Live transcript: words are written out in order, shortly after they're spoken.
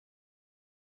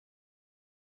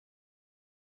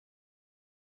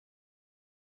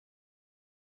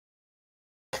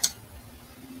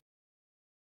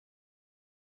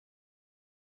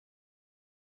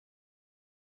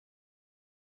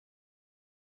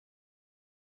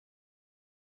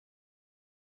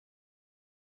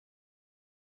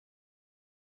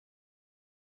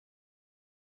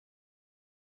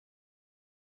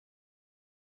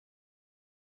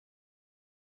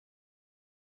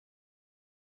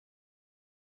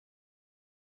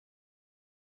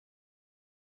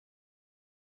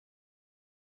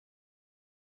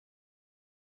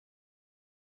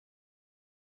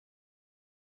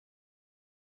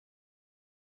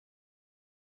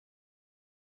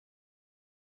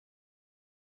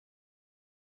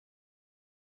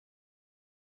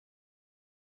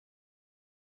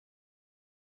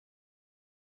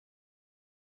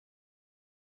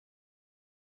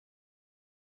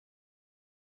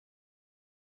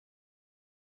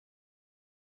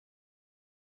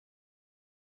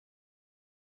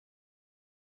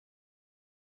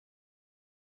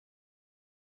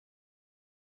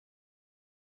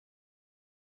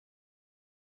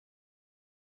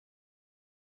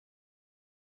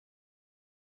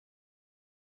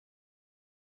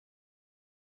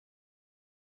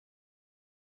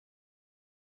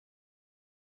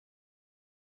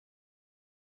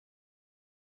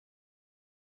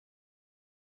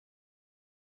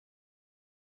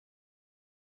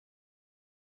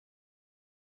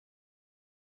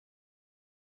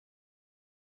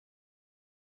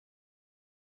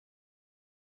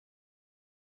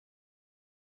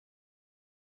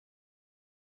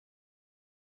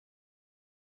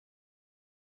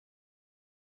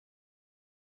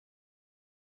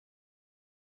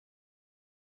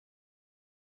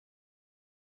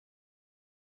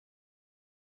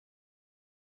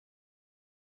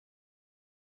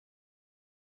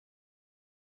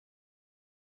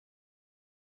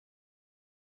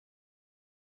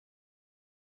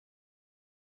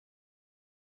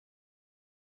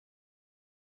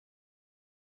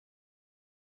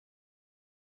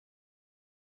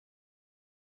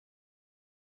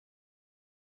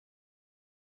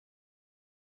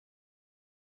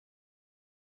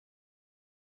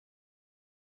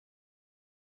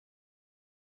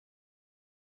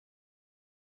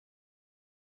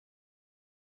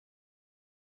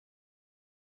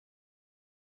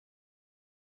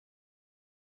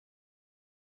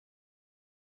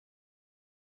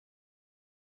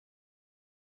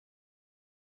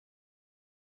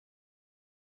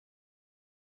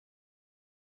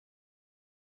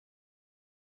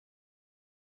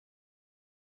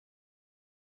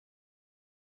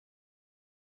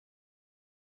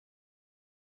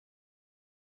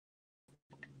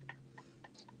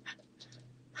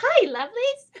Hi,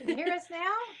 lovelies. Can you hear us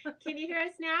now? Can you hear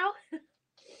us now?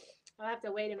 I'll have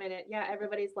to wait a minute. Yeah,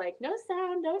 everybody's like, no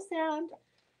sound, no sound,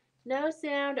 no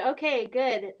sound. Okay,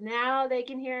 good. Now they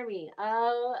can hear me.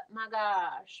 Oh my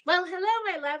gosh. Well, hello,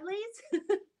 my lovelies.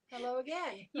 Hello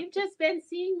again. You've just been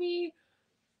seeing me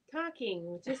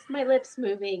talking, just my lips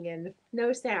moving and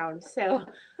no sound. So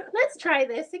let's try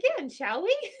this again, shall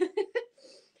we?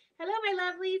 Hello, my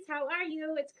lovelies. How are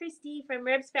you? It's Christy from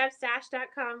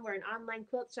ribsfabstash.com. We're an online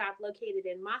quilt shop located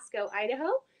in Moscow,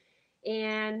 Idaho.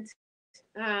 And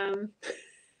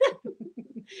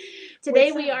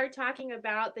today we are talking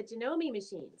about the Janome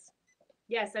machines.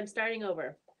 Yes, I'm starting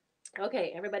over.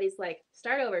 Okay, everybody's like,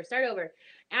 start over, start over.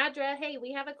 Adra, hey,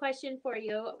 we have a question for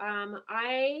you.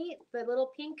 The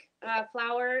little pink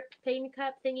flower paint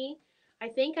cup thingy, I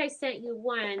think I sent you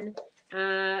one,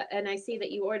 and I see that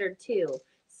you ordered two.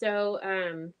 So,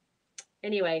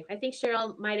 anyway, I think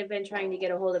Cheryl might have been trying to get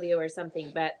a hold of you or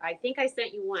something, but I think I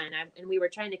sent you one, and we were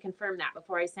trying to confirm that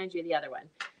before I send you the other one.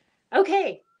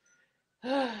 Okay.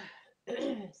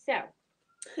 So,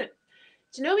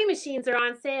 Janome machines are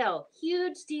on sale.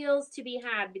 Huge deals to be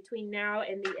had between now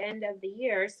and the end of the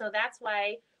year. So that's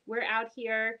why we're out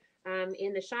here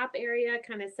in the shop area,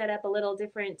 kind of set up a little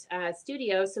different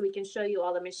studio so we can show you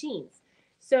all the machines.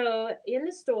 So in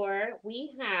the store,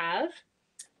 we have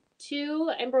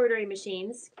two embroidery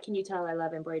machines. Can you tell I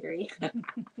love embroidery?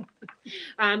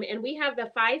 And we have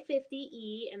the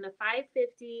 550E, and the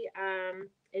 550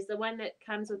 is the one that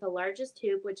comes with the largest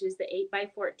hoop, which is the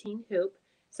 8x14 hoop.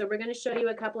 So we're going to show you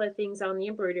a couple of things on the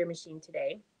embroidery machine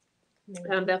today.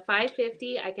 The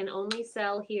 550 I can only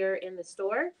sell here in the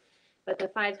store, but the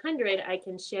 500 I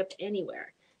can ship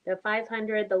anywhere. The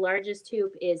 500, the largest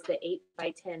hoop, is the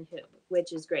 8x10 hoop,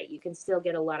 which is great. You can still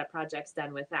get a lot of projects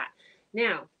done with that.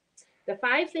 Now, the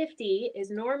 550 is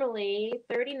normally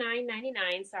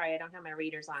 $39.99. Sorry, I don't have my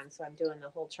readers on, so I'm doing the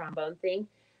whole trombone thing.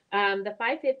 The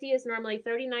 550 is normally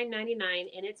 $39.99,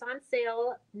 and it's on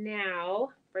sale now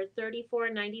for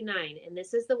 $34.99. And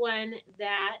this is the one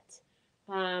that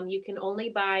you can only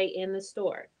buy in the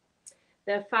store.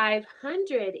 The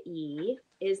 500E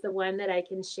is the one that I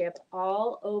can ship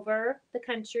all over the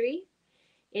country.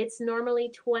 It's normally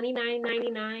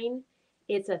 $29.99.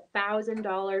 It's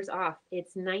 $1,000 off.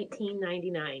 It's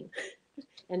 $19.99.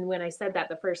 And when I said that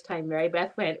the first time, Mary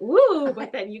Beth went, woo,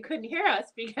 but then you couldn't hear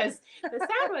us because the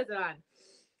sound was on.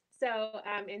 So,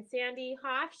 and Sandy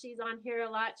Hoff, she's on here a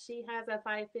lot. She has a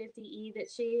 550E that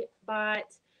she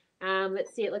bought.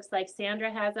 Let's see, it looks like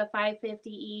Sandra has a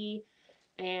 550E.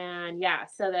 And yeah,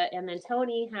 and then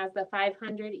Tony has the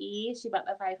 500E. She bought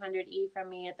the 500E from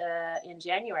me in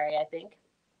January, I think.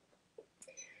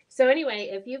 So anyway,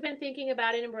 if you've been thinking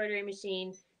about an embroidery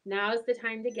machine, now's the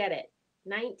time to get it.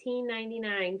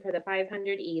 $19.99 for the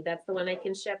 500E. That's the one I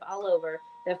can ship all over.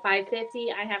 The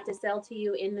 550 I have to sell to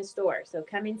you in the store. So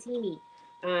come and see me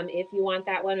if you want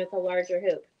that one with a larger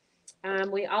hoop.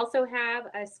 We also have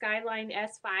a Skyline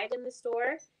S5 in the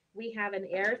store. We have an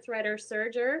air threader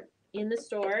serger in the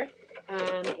store.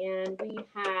 And we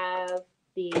have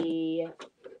the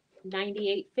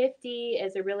 9850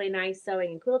 is a really nice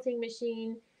sewing and quilting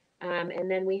machine. And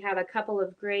then we have a couple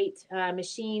of great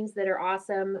machines that are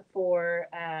awesome for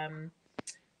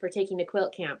taking to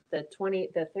quilt camp. The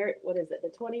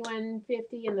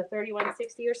 2150 and the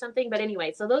 3160 or something. But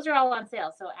anyway, so those are all on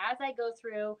sale. So as I go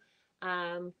through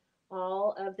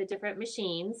all of the different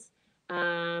machines,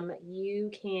 I'll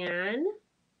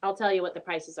tell you what the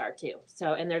prices are too.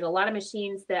 So, and there's a lot of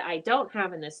machines that I don't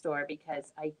have in this store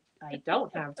because I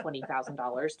don't have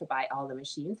 $20,000 to buy all the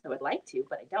machines. I would like to,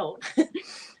 but I don't.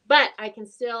 But I can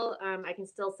still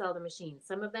sell the machines.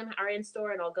 Some of them are in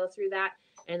store, and I'll go through that.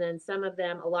 And then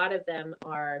a lot of them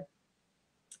are,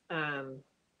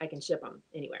 I can ship them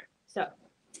anywhere. So,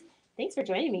 thanks for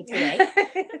joining me today.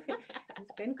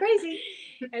 It's been crazy.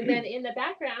 And then in the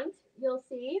background, you'll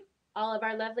see all of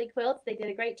our lovely quilts. They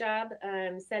did a great job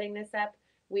setting this up.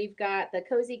 We've got the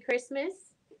Cozy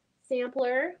Christmas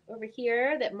sampler over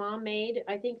here that Mom made,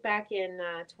 I think back in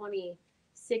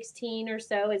 2016 or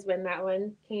so is when that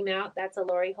one came out. That's a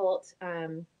Lori Holt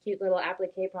cute little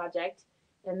applique project.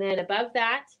 And then above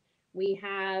that, we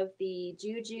have the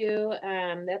Juju.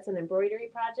 That's an embroidery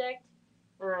project.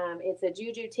 It's a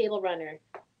Juju table runner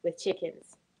with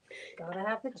chickens. Gotta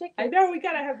have the chickens. I know, we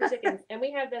gotta have the chickens. And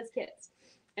we have those kits.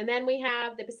 And then we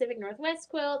have the Pacific Northwest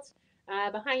quilt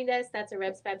behind us. That's a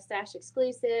Rebs Fab Stash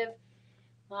exclusive.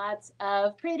 Lots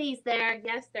of pretties there.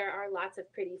 Yes, there are lots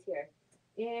of pretties here.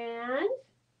 And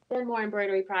then more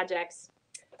embroidery projects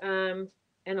and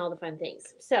all the fun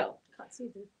things. So, Can't see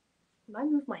the. When I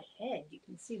move my head, you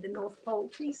can see the North Pole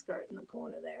tree skirt in the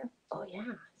corner there. oh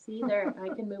yeah. See there, I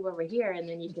can move over here and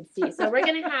then you can see. So we're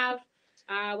gonna have,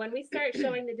 when we start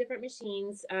showing the different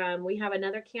machines, we have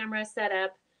another camera set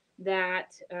up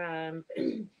that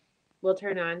we'll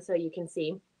turn on so you can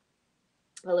see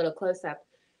a little close up.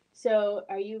 So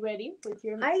are you ready with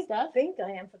your I stuff? think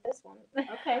I am for this one.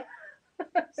 Okay.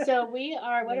 So we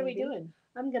are, what are we Maybe. doing?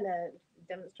 I'm gonna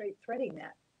demonstrate threading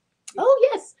that. Oh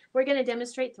yes, we're gonna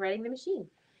demonstrate threading the machine.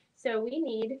 So we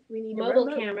need a mobile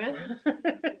remote. camera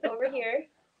over here.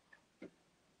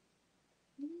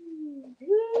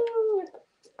 Woo.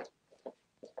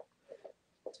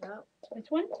 Well, Which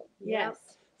one? Yep.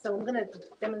 So I'm gonna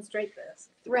demonstrate this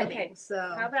threading. Okay. So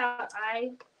How about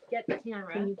I get the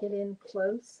camera can you get in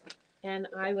close? and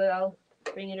I will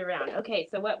bring it around. Okay,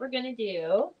 so what we're gonna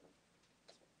do.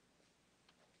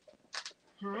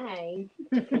 Hi.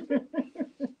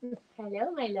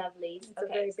 Hello, my lovelies. It's a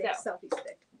very big selfie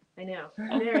stick. I know.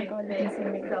 Very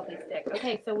amazing selfie stick.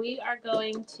 Okay, so we are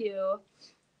going to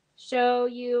show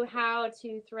you how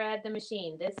to thread the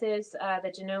machine. This is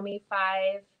the Janome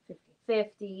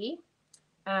 550,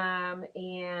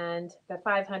 and the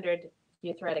 500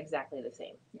 you thread exactly the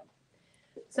same.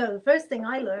 So the first thing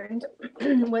I learned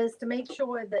was to make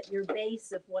sure that your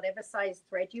base of whatever size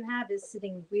thread you have is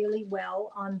sitting really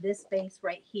well on this base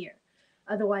right here.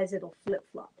 Otherwise it'll flip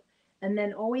flop. And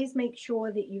then always make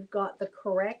sure that you've got the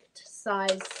correct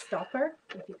size stopper,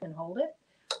 if you can hold it.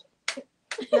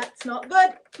 That's not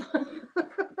good.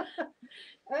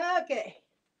 Okay.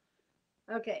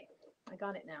 Okay, I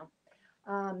got it now.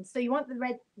 So you want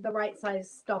the right size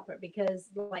stopper because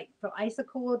like for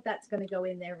isocord, that's going to go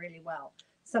in there really well.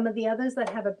 Some of the others that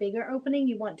have a bigger opening,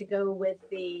 you want to go with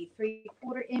the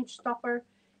 3/4 inch stopper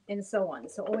and so on.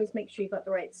 So always make sure you got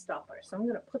the right stopper. So I'm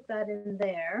going to put that in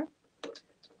there.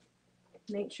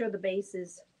 Make sure the base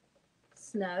is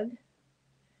snug.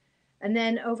 And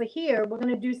then over here, we're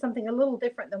going to do something a little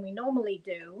different than we normally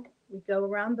do. We go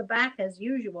around the back as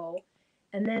usual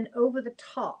and then over the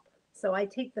top. So I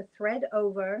take the thread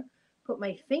over, put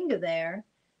my finger there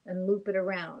and loop it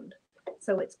around.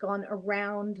 So it's gone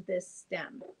around this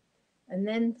stem and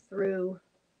then through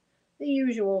the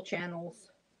usual channels,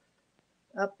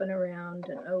 up and around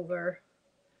and over.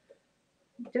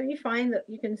 Don't you find that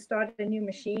you can start a new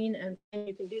machine and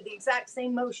you can do the exact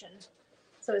same motion?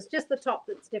 So it's just the top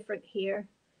that's different here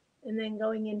and then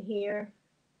going in here,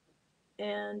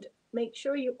 and make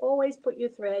sure you always put your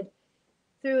thread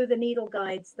through the needle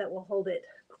guides that will hold it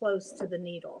close to the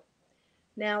needle.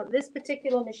 Now this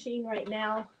particular machine right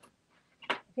now,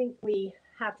 I think we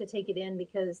have to take it in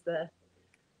because the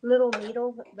little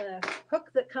needle, the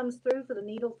hook that comes through for the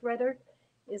needle threader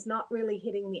is not really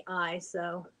hitting the eye.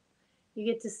 So you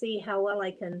get to see how well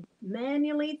I can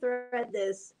manually thread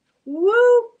this. Woo!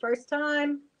 First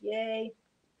time. Yay.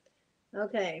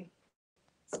 Okay.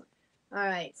 All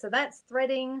right. So that's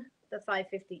threading the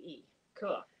 550E.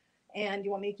 Cool. And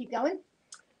you want me to keep going?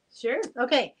 Sure.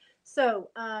 Okay. So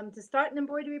to start an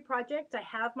embroidery project, I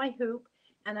have my hoop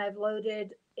and I've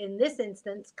loaded, in this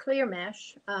instance, clear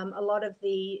mesh. A lot of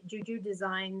the Juju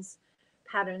Designs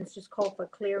patterns just call for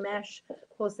clear mesh. Of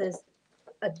course, there's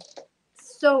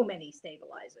so many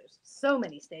stabilizers.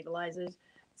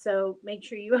 So make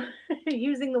sure you are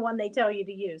using the one they tell you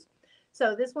to use.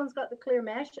 So this one's got the clear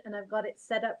mesh and I've got it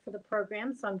set up for the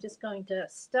program. So I'm just going to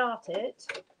start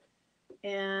it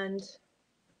and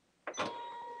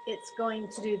it's going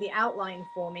to do the outline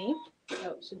for me.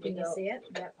 Oh, should we Can you go? see it?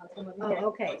 Yep. I'll come over Oh, here.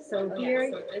 okay. So Oh, here,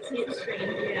 yeah, so this is the screen.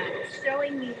 yeah, it's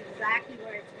showing me exactly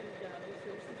where it's going to go. So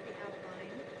this is the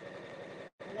outline.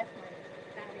 I left my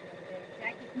batting over there.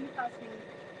 Jackie, can you toss me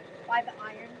by the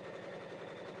iron?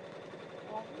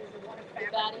 Oh, there's a lot of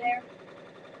fabric batting? there.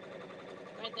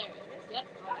 Right there it is. Yep.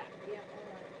 All right. Yeah, all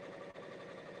right.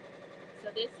 So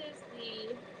this is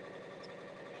the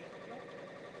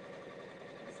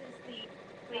This is the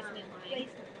placement line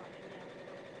placement line,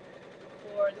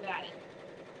 yeah. for the batting.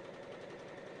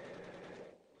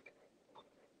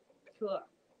 Cool.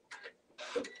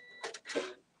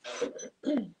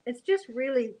 It's just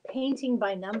really painting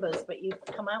by numbers, but you've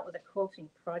come out with a quilting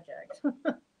project.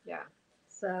 Yeah.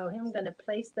 So I'm going to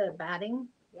place the batting,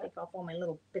 Yep. take off all my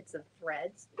little bits of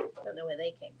threads. Don't know where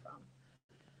they came from.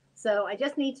 So I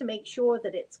just need to make sure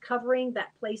that it's covering that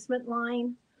placement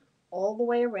line all the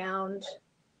way around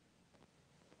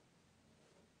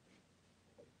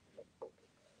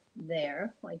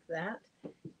there, like that.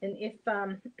 And if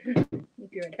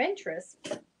you're adventurous,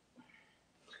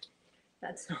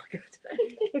 that's not good.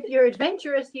 If you're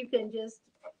adventurous, you can just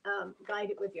guide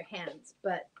it with your hands.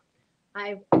 But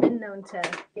I've been known to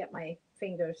get my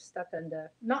fingers stuck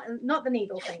under, not the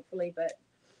needle, thankfully, but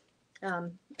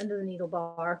under the needle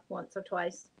bar once or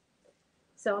twice.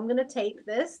 So I'm going to tape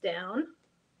this down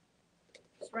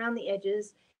just around the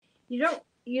edges. You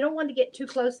don't want to get too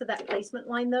close to that placement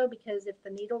line though, because if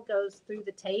the needle goes through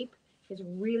the tape, it's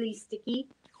really sticky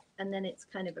and then it's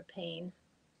kind of a pain.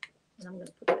 And I'm going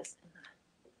to put this in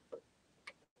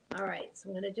there. All right, so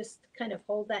I'm going to just kind of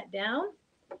hold that down.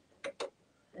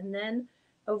 And then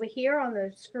over here on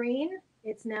the screen,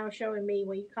 it's now showing me,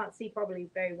 well, you can't see probably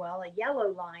very well, a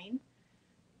yellow line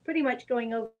pretty much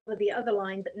going over the other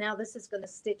line, but now this is going to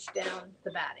stitch down the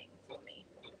batting for me.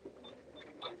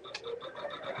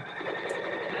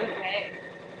 Okay.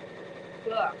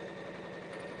 Cool.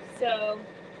 So,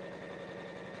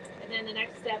 and then the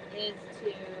next step is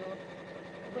to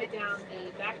put down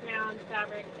the background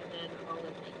fabric and then all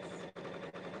the things.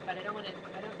 But I don't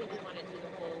think we want to do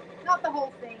the whole. Not the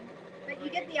whole thing, but you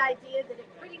get the idea that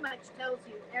it pretty much tells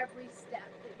you every step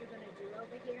that you're going to do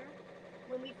over here.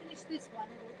 When we finish this one,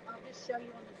 I'll just show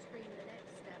you on the screen the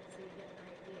next step so you get an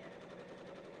idea.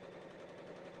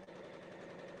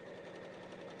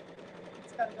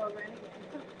 It's got to go around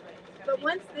again. But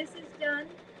once this is done,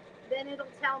 then it'll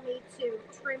tell me to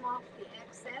trim off the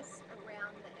excess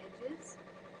around the edges.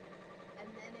 And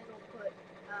then it'll put,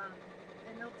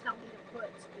 then it'll tell me to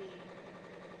put the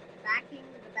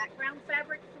background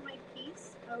fabric for my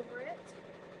piece over it.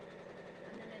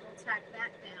 And then it'll tack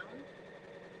that down.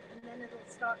 And then it'll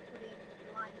start putting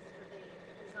lines for the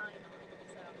design on.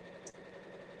 So,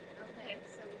 okay,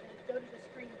 so we're going to go to the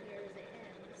screen here as it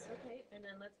ends. Okay, and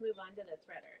then let's move on to the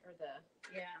threader or the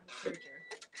serger.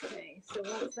 Okay, so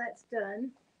once that's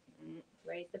done,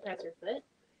 Raise the presser foot.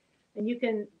 and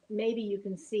maybe you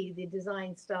can see the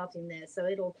design starting there. So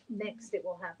next it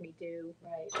will have me do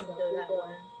Right. that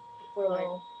one.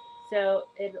 Forward. So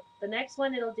the next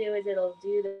one it'll do is it'll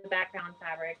do the background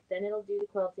fabric, then it'll do the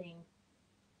quilting,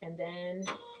 and then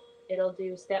it'll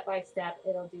do step by step.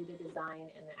 It'll do the design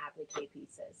and the applique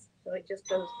pieces. So it just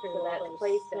goes through. So that's all those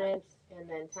placement steps. and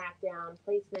then tack down,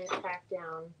 placement, tack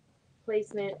down,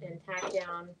 placement and tack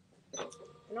down,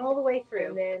 And all the way through.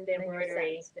 and then the And then your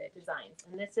embroidery satin stitch. designs.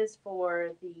 And this is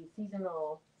for the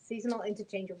Seasonal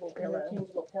interchangeable pillow.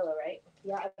 interchangeable pillow, right?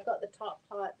 Yeah, I've got the top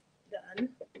part done.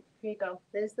 Here you go.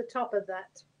 There's the top of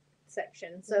that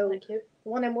section. So Isn't that cute? the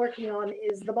one I'm working on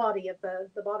is the body of the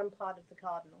bottom part of the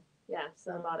cardinal. Yeah,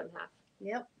 so the bottom half.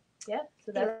 Yep. Yep. So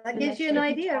So that's that the gives next you an step.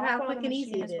 idea of how While quick the and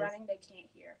easy machine it is is. running, they can't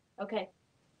hear. Okay.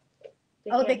 They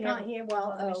can't hear well.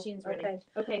 while the machine's running. Okay.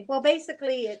 Okay. Well,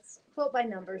 basically, it's quilt by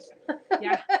numbers.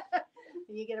 Yeah.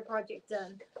 And you get a project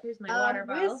done. Here's my water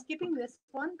We're bottle. skipping this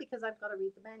one because I've got to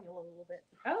read the manual a little bit.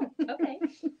 Oh, okay.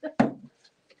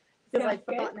 Because Sounds I've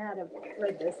forgotten how to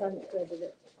read this. I haven't threaded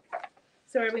it.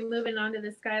 So are we moving on to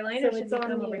the skyline, So or should it's we on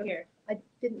come over you. here? I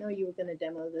didn't know you were going to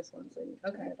demo this one, so you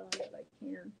Okay. turn it on if I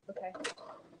can. Okay.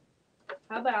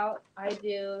 How about I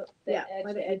do the Yeah, edge by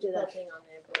to the edge edge of that. quilting on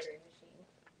the embroidery machine?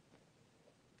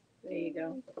 There you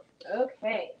go.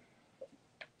 Okay.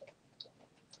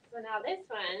 So now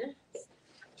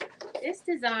this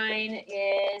design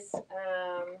is,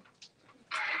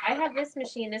 I have this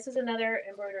machine. This is another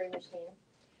embroidery machine.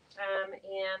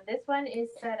 And this one is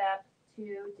set up to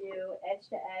do edge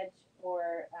to edge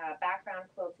or background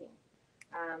quilting.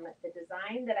 The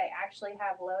design that I actually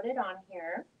have loaded on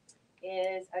here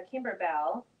is a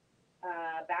Kimberbell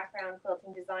background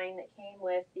quilting design that came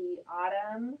with the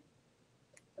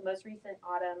most recent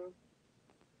autumn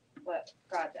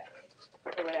project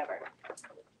or whatever.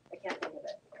 I can't think of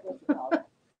it. What's it called?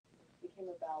 The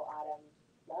Kimberbell Autumn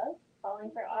Love? Falling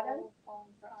for Autumn?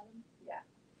 Falling for autumn. Yeah.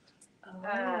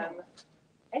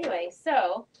 Anyway,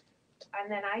 so,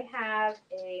 and then I have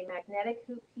a magnetic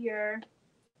hoop here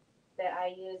that I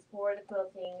use for the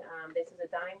quilting. This is a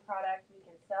dime product. We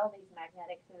can sell these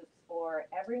magnetic hoops for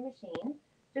every machine,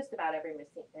 just about every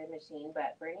machine,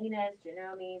 but Bernina's,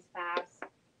 Janome's, Fab's,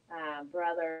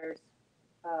 Brothers,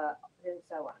 and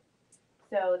so on.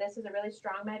 So this is a really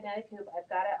strong magnetic hoop. I've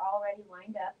got it already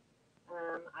lined up.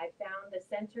 I found the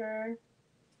center.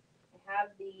 I have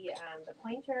the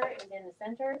pointer is in the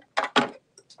center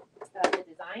of the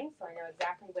design, so I know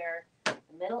exactly where the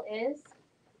middle is.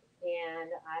 And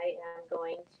I am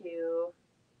going to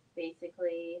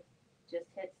basically just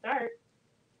hit start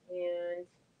and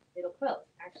it'll quilt.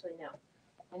 Actually, no.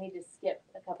 I need to skip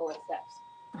a couple of steps.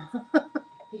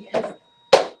 Because,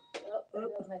 there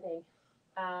goes my thing.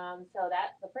 So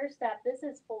the first step, this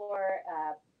is for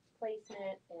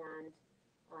placement and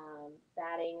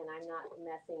batting, and I'm not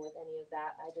messing with any of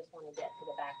that. I just want to get to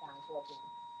the background quilting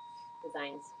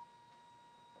designs.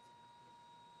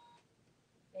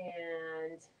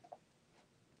 And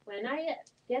when I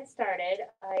get started,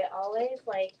 I always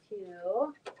like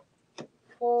to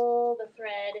pull the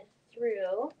thread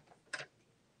through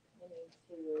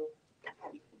to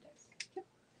have you do this.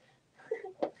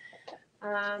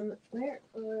 Where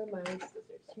are my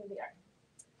scissors? Here they are.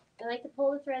 I like to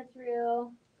pull the thread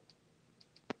through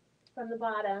from the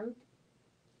bottom,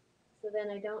 so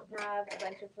then I don't have a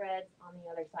bunch of threads on the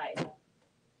other side.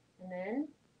 And then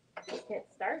just hit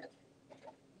start.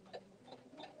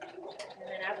 And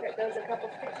then after it goes a couple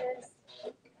stitches, I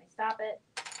stop it,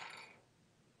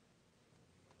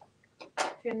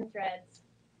 trim the threads,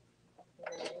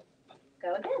 and then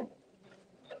go again.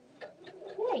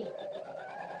 Yay!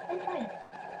 And fun.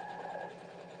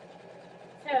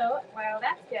 So while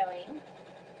that's going,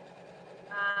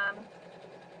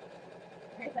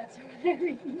 that's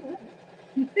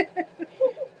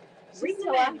She's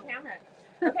still on camera.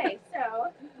 Okay,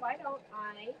 so why don't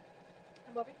I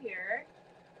come over here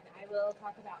and I will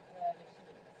talk about the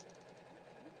machines.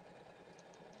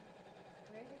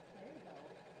 Where did Claire go?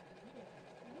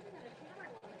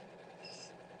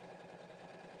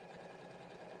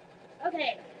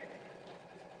 Okay.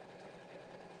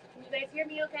 Can you guys hear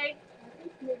me okay?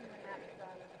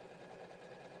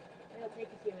 It'll take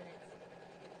a few minutes.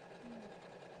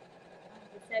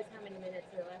 It says how many minutes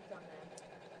are left on the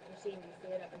machine. You see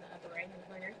it up in the upper right hand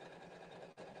corner?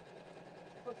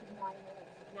 9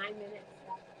 minutes. 9 minutes.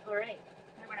 Yeah. All right.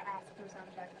 I'm going to ask for sound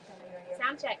check.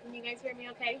 Sound check. Can you guys hear me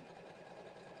okay?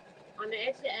 On the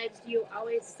edge to edge, do you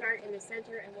always start in the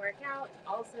center and work out?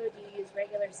 Also, do you use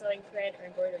regular sewing thread or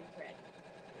embroidery thread?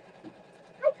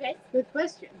 Okay. Good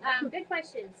question. Good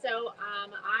question. So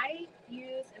I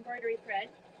use embroidery thread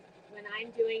when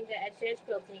I'm doing the edge to edge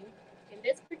quilting. In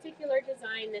this particular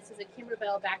design, this is a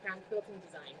Kimberbell background quilting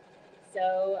design.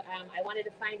 So I wanted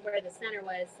to find where the center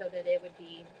was so that it would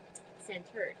be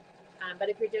centered. But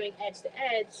if you're doing edge to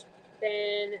edge,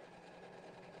 then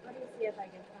let me see if I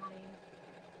can find,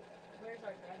 where's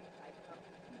our dragon side from?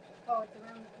 Oh, it's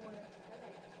around the corner.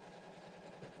 Okay.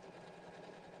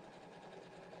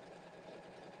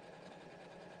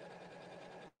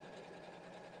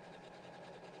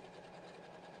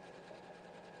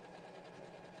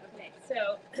 Okay,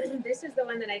 so this is the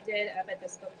one that I did up at the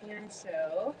Spokane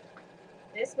show.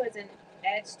 This was an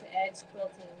edge-to-edge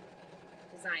quilting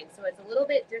design, so it's a little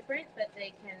bit different, but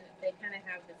they kind of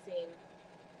have the same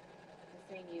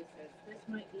uses. This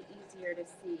might be easier to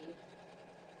see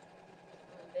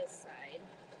on this side.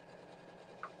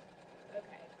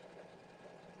 Okay.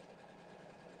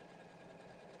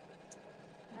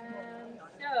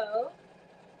 So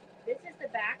this is the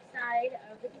back side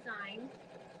of the design.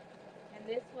 And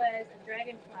this was a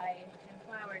dragonfly and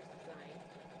flowers design.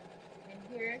 And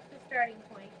here's the starting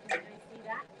point. Can you guys see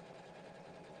that?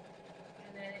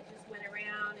 And then it just went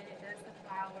around and it does the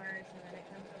flowers, and then it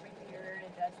comes over here and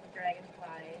it does the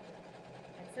dragonfly,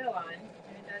 and so on.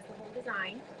 And it does the whole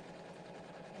design.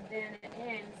 And then it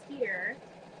ends here.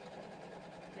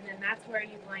 And then that's where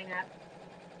you line up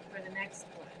for the next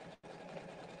one.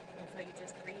 And so you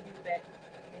just redo it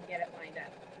and get it lined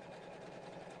up.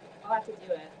 I'll have to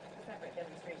do a separate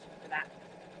demonstration for that.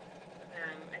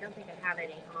 I don't think I have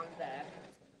any on the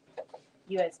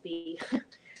USB.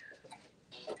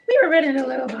 We were running a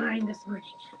little behind this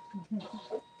morning.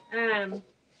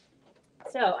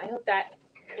 So I hope that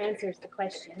answers the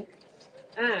question.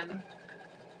 All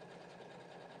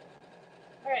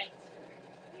right.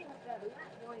 We have a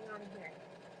lot going on here.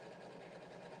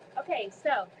 Okay,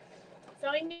 so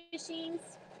sewing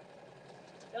machines.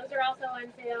 Those are also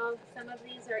on sale. Some of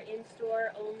these are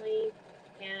in-store only,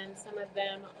 and some of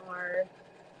them are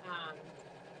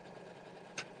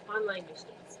online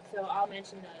machines. So I'll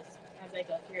mention those as I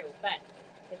go through. But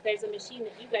if there's a machine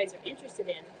that you guys are interested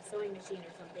in, a sewing machine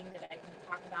or something that I can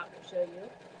talk about or show you,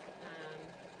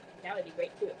 that would be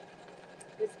great too.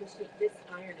 This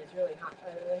iron is really hot,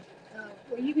 by the way.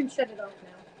 Well, you can shut it off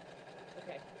now.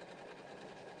 Okay.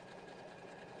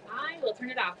 I will turn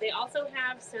it off. They also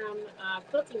have some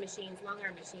quilting machines, long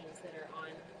arm machines that are on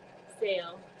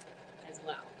sale as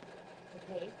well.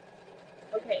 Okay.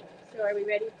 Okay. So are we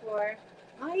ready for?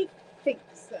 I think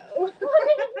so.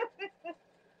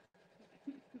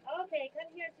 Okay, come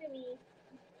here to me.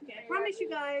 Okay, I promise you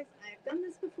guys, I've done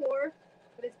this before,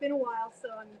 but it's been a while, so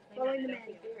I'm following the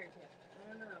manual. I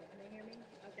don't know. Can they hear me?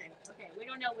 Okay. Okay, we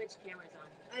don't know which camera's on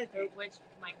or Okay. which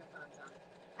microphone's on.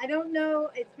 I don't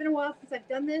know. It's been a while since I've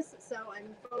done this, so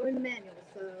I'm following the manual.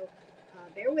 So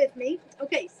bear with me.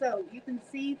 Okay, so you can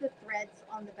see the threads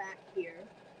on the back here,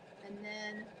 and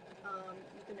then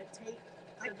you're gonna take.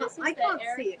 So I can't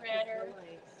air see it. 'cause threader the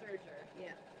light. serger.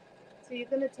 Yeah. So you're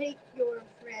gonna take your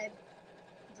thread,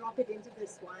 drop it into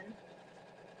this one,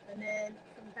 and then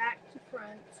from back to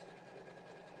front,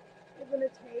 you're gonna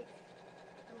take.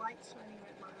 The light's shining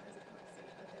right in my eyes. I can't see.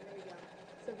 Okay, there we go.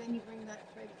 So then you bring that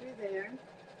thread through there.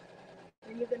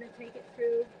 Then you're going to take it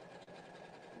through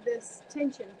this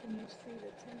tension. Can you see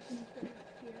the tension thing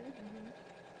up here?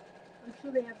 I'm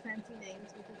sure they have fancy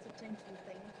names, but it's a tension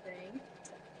thing.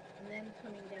 And then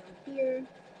coming down here,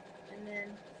 and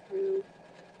then through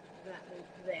that loop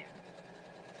there.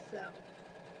 So,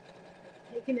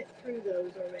 I've taken it through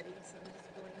those already, so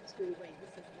I'm just going to, wait,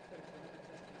 this is the third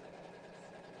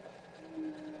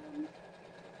one.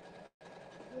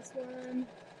 This one,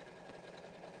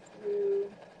 through,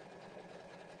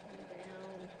 and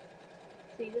down.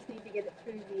 So you just need to get it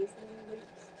through these little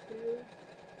loops too.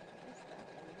 Just that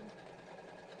one.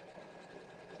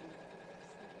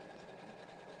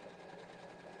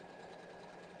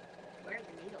 Where are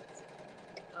the needles?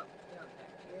 Oh, they're over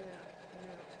there.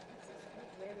 Yeah.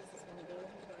 Where does this one go?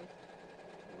 Hold on.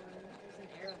 There's an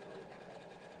arrow going down.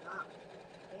 Ah,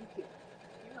 thank you.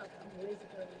 You're welcome. Where's it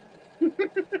going?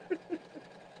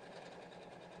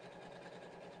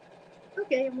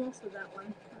 Okay, I'm almost with that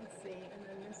one. Let's see. And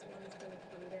then this one's going to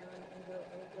come down and go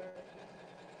over.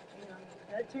 Hang on.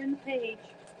 Gotta turn the page.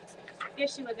 I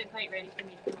guess she wasn't quite ready for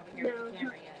me to come over here No, with the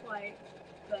camera not yet. quite.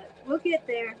 But we'll get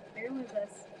there. Bear with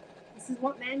us. This is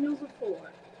what manuals are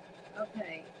for.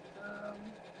 Okay. I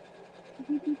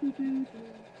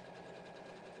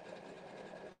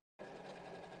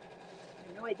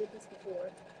know I did this before.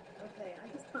 Okay, I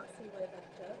just can't see where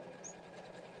that goes.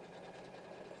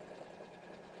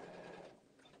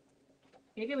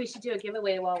 Maybe we should do a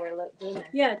giveaway while we're doing this.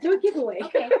 Yeah, do a giveaway.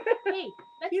 Okay. Hey,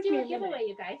 let's Give do me a a minute. giveaway,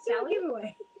 you guys, Do shall a we?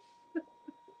 giveaway.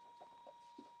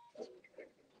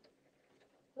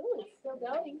 Ooh, it's still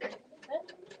going.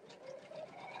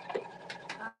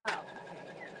 Oh, okay,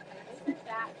 yeah. Isn't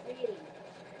that pretty?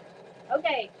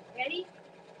 Okay, ready?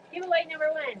 Giveaway number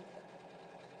 1.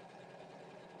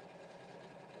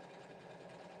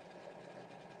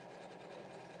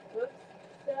 Whoops.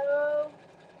 Sew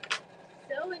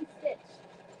and stitch.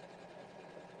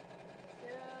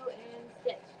 Sew and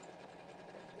stitch.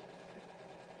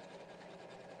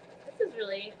 This is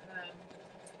really,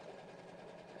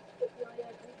 really an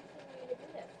interesting way to do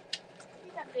this.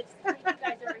 Maybe I'm going to take you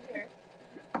guys over here.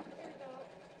 We're going to go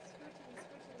scooching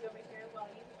over here while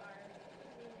you are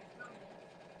doing your comments.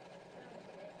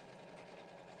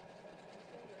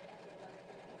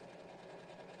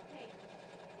 Okay,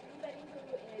 anybody who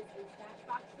is a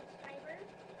Smashbox subscriber,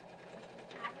 if you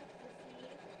haven't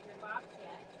received your box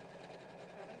yet,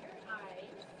 cover your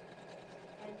eyes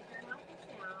and turn off the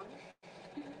sound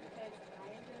because I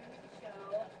am going to show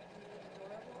the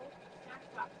adorable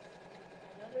Smashbox. I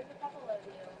know there's a couple of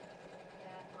you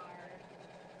that are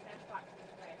Smashbox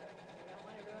subscribers. I don't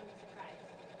want to ruin the surprise,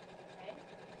 okay?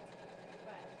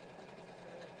 But this is a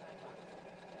really fun box.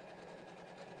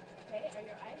 Okay, are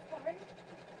your eyes covered?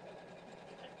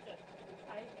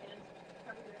 Tight and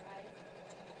cover your eyes.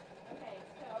 Okay,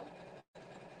 so our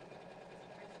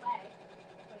flag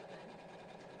was done.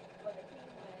 Well, the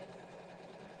theme was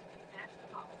match the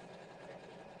halls. Our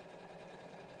theme.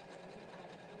 And you have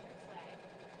in your flag a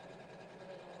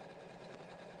little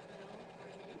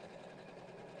ornament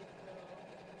with little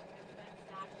that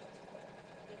sash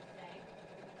gift bag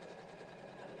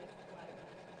of this flag.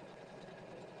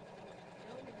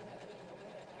 No, we're going to be a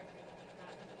little bit darker than we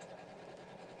thought we would.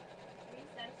 Bree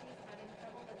says she's having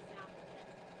trouble with sound again.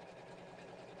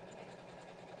 Okay.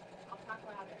 I'll talk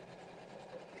louder.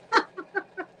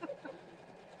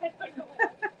 I don't know what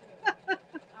else to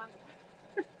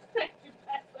do. You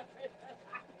guys are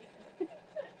laughing.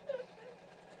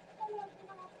 I love to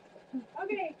laugh.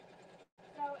 Okay.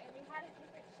 So, and we had a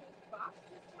different shaped box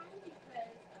this time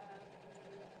because of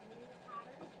the new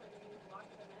patterns for the new block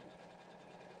cement.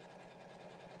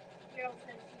 Carol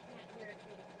says she can't hear it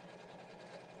through the cement.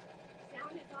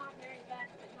 Sound is on Mary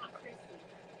Beth, but not Christy.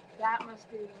 That must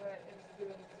be what is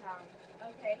doing sound.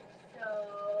 Okay, so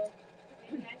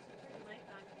maybe I should turn the mic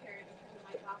on here and turn the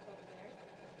mic off over there.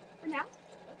 For now?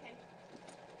 Okay.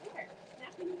 There. Now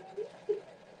can you hear me?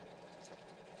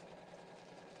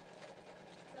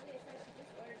 Sylvia says she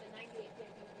just ordered the 9850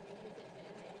 and we use it to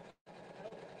end the intro.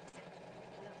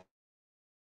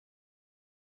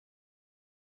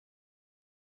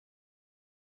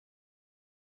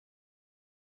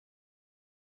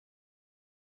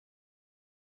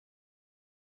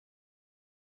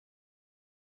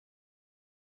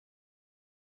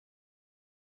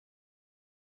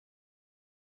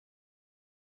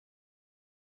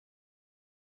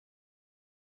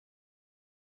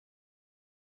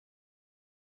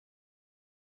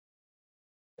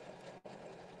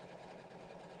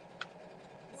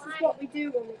 This is what we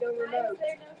do when we go Why is remote.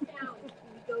 there no sound? We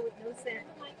go with no Turn sound.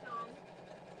 the mic on.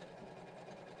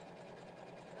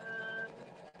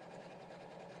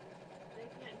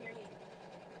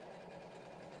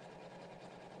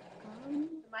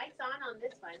 light's on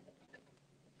this one.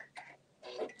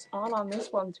 It's on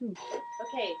this one too.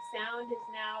 Okay, sound is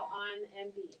now on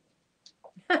MB.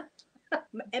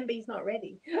 MB's not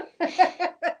ready.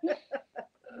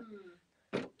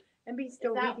 MB's Is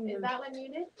still that, reading is the that one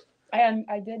muted?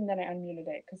 I did, and then I unmuted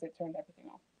it because it turned everything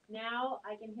off. Now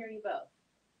I can hear you both.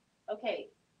 Okay,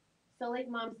 so like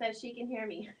Mom says she can hear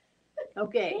me.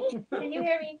 Okay. Can you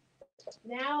hear me?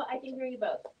 Now I can hear you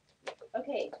both.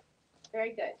 Okay,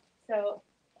 very good. So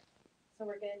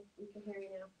we're good. You can hear me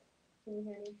now. Can you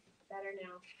hear me better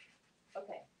now?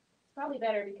 Okay, it's probably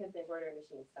better because the embroidery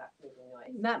machine stopped making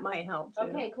noise. That might help too.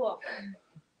 Okay, cool.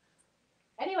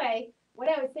 Anyway, what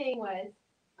I was saying was,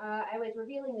 I was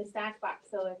revealing the stash box.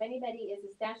 So if anybody is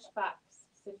a stash box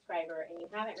subscriber and you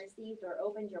haven't received or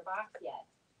opened your box yet,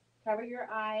 cover your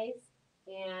eyes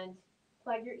and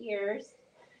plug your ears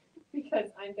because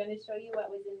I'm going to show you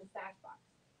what was in the stash box.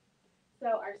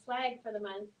 So our swag for the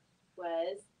month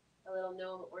was a little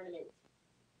gnome ornament,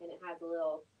 and it has a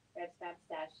little Red Snap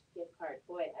Stash gift card.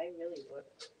 Boy, I really would.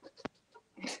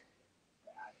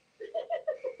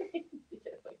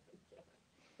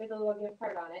 With a little gift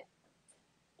card on it.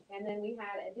 And then we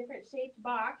had a different shaped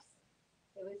box.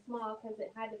 It was small because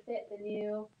it had to fit the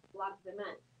new block of the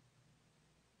month.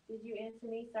 Did you answer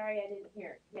me? Sorry, I didn't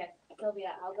hear. Yes,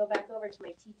 Sylvia, I'll go back over to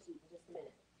my cheat sheet in just a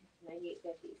minute.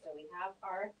 98.50. So we have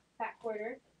our fat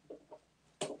quarter.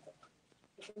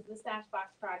 This is the stash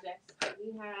box project.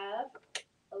 We have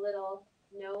a little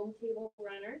gnome table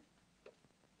runner.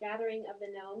 Gathering of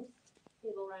the gnomes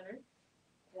table runner.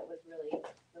 That was really,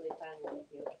 really fun.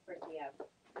 Of course, we have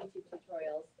YouTube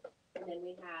tutorials. And then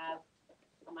we have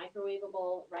a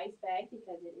microwavable rice bag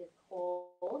because it is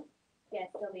cold. Yes,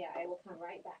 Sylvia, I will come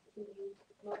right back to you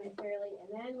momentarily.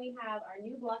 And then we have our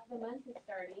new block of the month is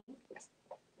starting.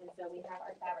 And so we have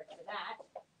our fabric for that.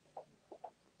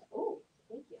 Oh,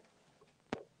 thank you.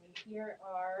 And here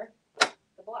are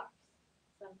the blocks,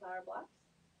 sunflower blocks.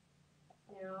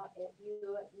 Now, if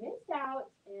you missed out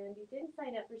and you didn't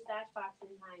sign up for Stash Box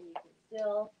in time, you can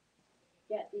still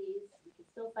get these. You can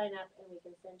still sign up and we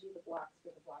can send you the blocks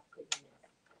for the blocks that you missed.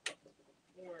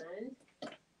 And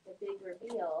the big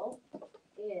reveal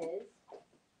is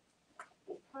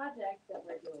the project that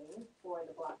we're doing for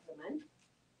the block of the month.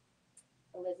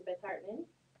 Elizabeth Hartman,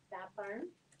 Fab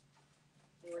Farm.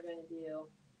 And we're going to do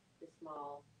the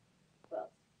small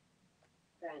quilt.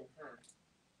 Fun, huh?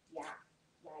 Yeah.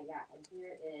 And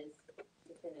here is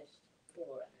the finished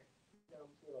table runner. No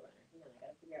table runner. Hang on, I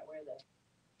gotta figure out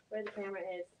where the camera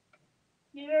is.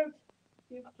 Cute.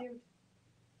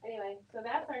 Anyway, so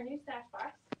that's our new stash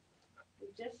box. We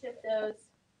just shipped those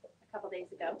a couple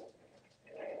days ago.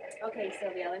 Okay,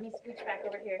 Sylvia, let me scooch back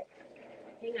over here.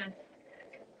 Hang on.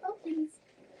 Oh, please.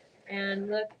 And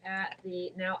look at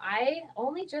now I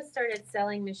only just started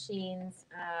selling machines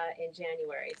in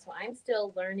January, so I'm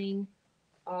still learning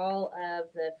all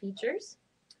of the features.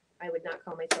 I would not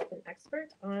call myself an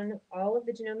expert on all of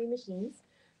the Janome machines,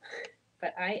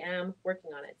 but I am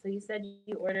working on it. So you said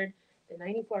you ordered the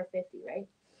 9450, right?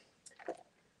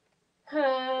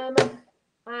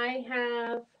 I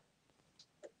have,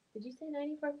 did you say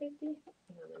 9450? Hang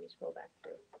on, let me scroll back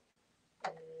through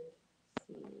and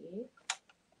see.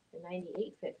 The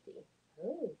 9850.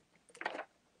 Oh.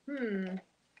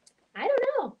 I don't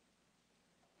know.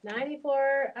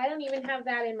 94, I don't even have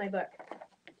that in my book.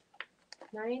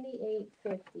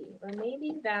 9850. Or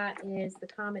maybe that is the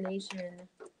combination.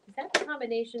 Is that the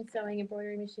combination sewing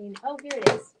embroidery machine? Oh, here it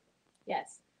is.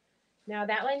 Yes. Now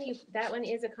that one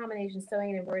is a combination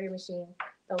sewing and embroidery machine.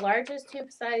 The largest tube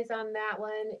size on that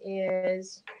one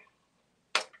is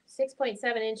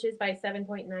 6.7 inches by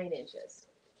 7.9 inches.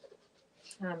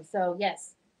 So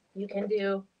yes, you can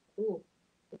do, ooh,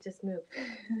 it just moved.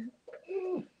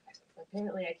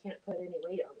 Apparently I can't put any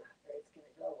weight on that, or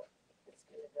it's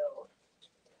gonna go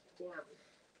down.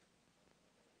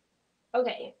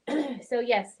 Okay, so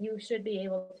yes, you should be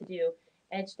able to do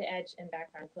edge to edge and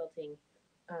background quilting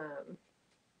on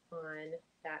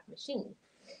that machine.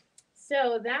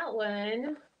 So that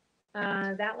one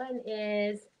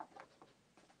is,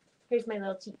 here's my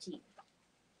little cheat sheet.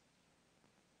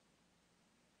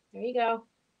 There you go.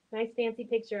 Nice fancy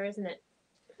picture, isn't it?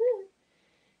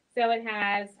 So it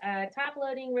has top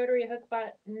loading rotary hook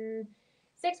button,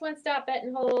 6 one-stop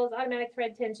buttonholes, automatic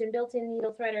thread tension, built-in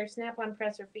needle threader, snap-on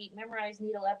presser feet, memorized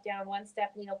needle up-down,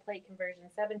 one-step needle plate conversion,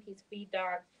 7-piece feed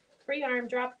dog, free arm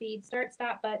drop feed,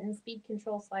 start-stop button, speed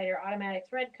control slider, automatic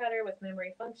thread cutter with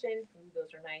memory function. Ooh,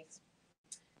 those are nice.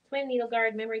 Twin needle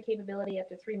guard, memory capability up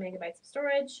to 3 megabytes of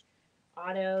storage.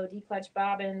 Auto, declutch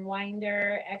bobbin,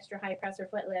 winder, extra high presser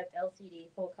foot lift, LCD,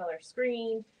 full color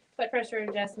screen, foot pressure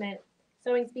adjustment,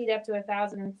 Sewing speed up to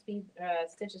 1,000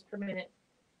 stitches per minute.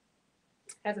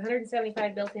 Has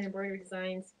 175 built-in embroidery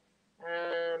designs.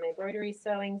 Embroidery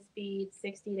sewing speed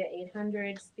 60 to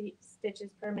 800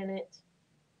 stitches per minute.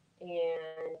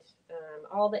 And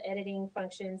all the editing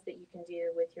functions that you can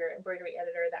do with your embroidery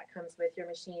editor that comes with your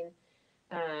machine.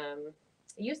 It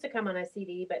used to come on a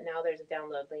CD, but now there's a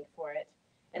download link for it.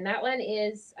 And that one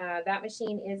is, that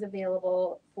machine is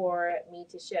available for me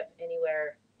to ship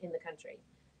anywhere in the country.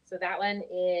 So that one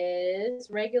is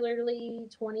regularly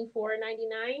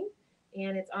 $24.99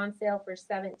 and it's on sale for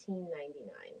 $17.99.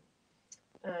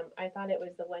 I thought it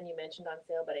was the one you mentioned on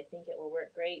sale, but I think it will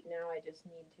work great. Now I just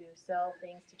need to sell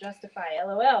things to justify.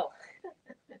 LOL.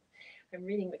 I'm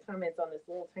reading the comments on this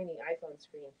little tiny iPhone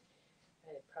screen.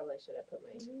 I probably should have put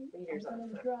my readers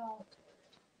on.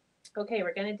 Okay,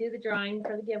 we're gonna do the drawing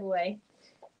for the giveaway.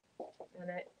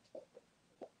 And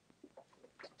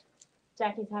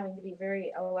Jackie's having to be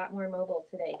a lot more mobile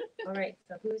today. All right,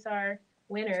 so who's our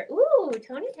winner? Ooh,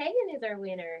 Tony Hagan is our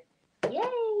winner.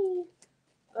 Yay!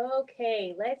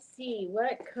 Okay, let's see.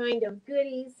 What kind of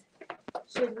goodies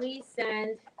should we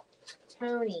send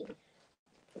Tony?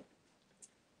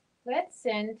 Let's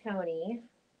send Tony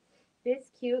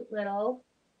this cute little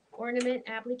ornament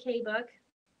applique book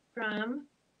from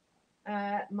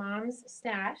Mom's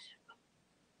Stash.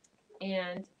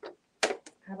 And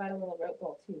how about a little rope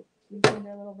bowl too? Can we send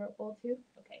her a little rope bowl too?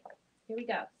 Okay, here we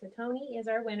go. So Tony is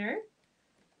our winner.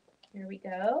 Here we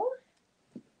go.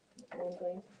 I'm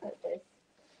going to put this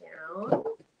down.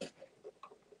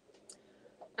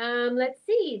 Let's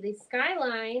see, the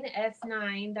Skyline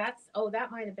S9, that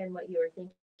might have been what you were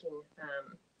thinking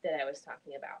that I was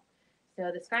talking about.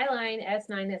 So the Skyline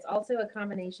S9 is also a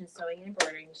combination sewing and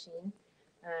embroidery machine.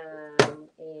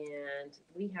 And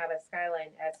we have a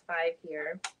Skyline S5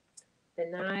 here. The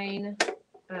 9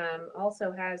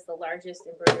 also has the largest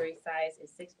embroidery size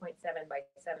is 6.7 by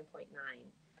 7.9.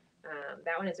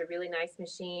 That one is a really nice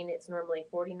machine. It's normally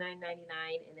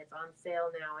 $49.99 and it's on sale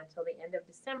now until the end of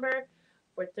December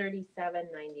for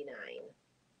 $37.99.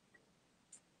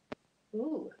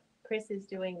 Ooh, Chris is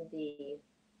doing the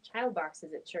child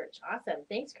boxes at church. Awesome.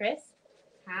 Thanks, Chris.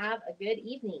 Have a good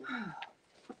evening.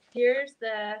 Here's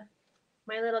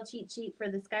my little cheat sheet for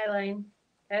the Skyline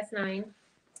S9.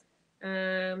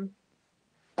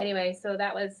 Anyway, so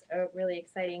that was a really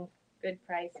exciting, good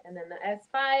price. And then the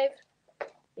S5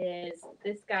 is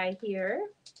this guy here.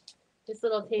 This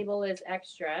little table is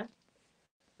extra,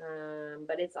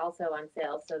 but it's also on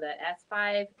sale. So the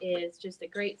S5 is just a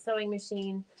great sewing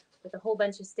machine with a whole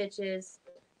bunch of stitches.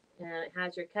 It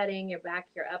has your cutting, your back,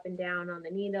 your up and down on the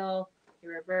needle,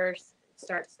 your reverse,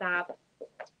 start, stop.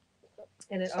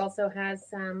 And it also has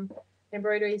some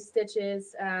embroidery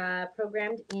stitches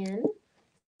programmed in,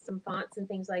 some fonts and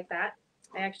things like that.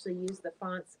 I actually used the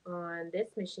fonts on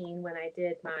this machine when I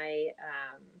did my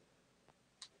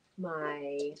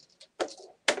my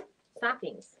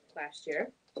stockings last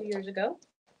year, 2 years ago.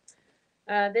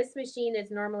 This machine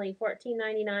is normally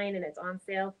 $14.99 and it's on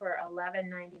sale for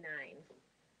 $11.99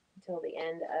 until the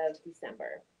end of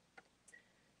December.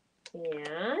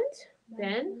 And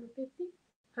then,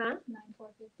 huh?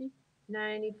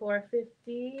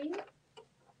 9450.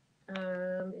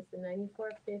 Is the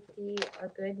 9450 a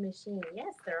good machine?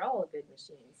 Yes, they're all good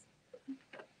machines.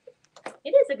 It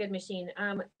is a good machine.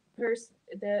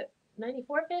 The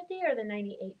 9450 or the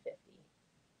 9850?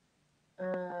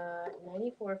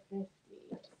 9450.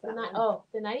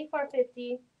 The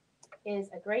 9450 is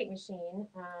a great machine.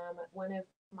 One of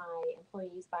my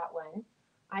employees bought one.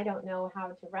 I don't know how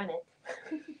to run it.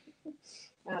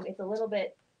 It's a little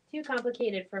bit too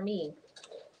complicated for me.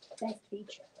 Best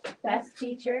feature. Best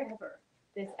feature ever.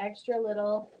 This extra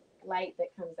little light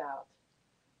that comes out.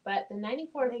 But the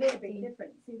Makes a 9450. big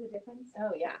difference. See the difference?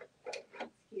 Oh yeah,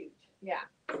 It's huge. yeah.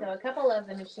 So a couple of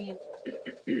the machines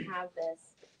have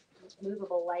this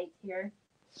movable light here.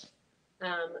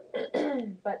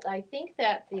 But I think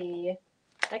that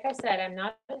like I said, I'm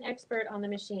not an expert on the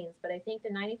machines, but I think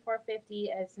the 9450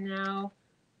 is now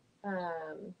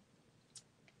the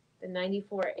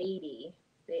 9480.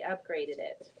 They upgraded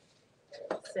it.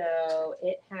 So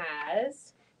it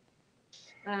has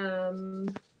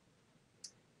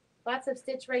lots of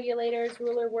stitch regulators,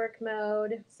 ruler work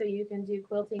mode, so you can do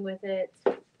quilting with it.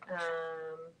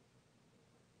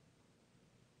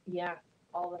 Yeah,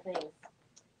 all the things.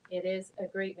 It is a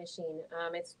great machine.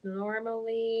 It's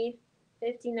normally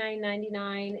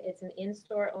 $59.99. It's an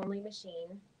in-store only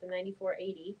machine, the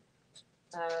 9480,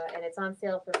 and it's on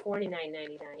sale for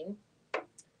 $49.99.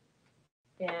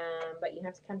 But you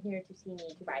have to come here to see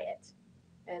me to buy it.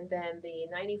 And then the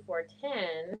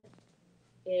 9410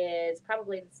 is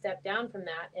probably the step down from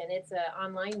that, and it's an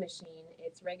online machine.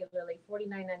 It's regularly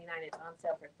 $49.99. It's on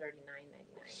sale for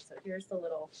 $39.99. So here's the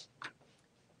little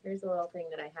thing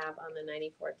that I have on the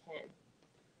 9410.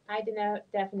 High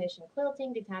definition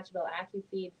quilting, detachable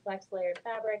AccuFeed, flex layered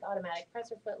fabric, automatic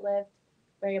presser foot lift,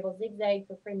 variable zigzag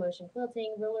for free motion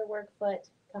quilting, ruler work foot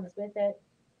comes with it.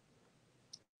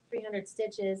 300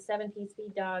 stitches, 7-piece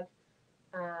feed dog,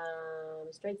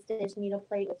 straight stitch needle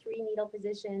plate with 3 needle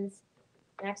positions,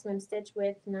 maximum stitch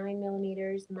width 9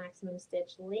 millimeters, maximum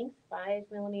stitch length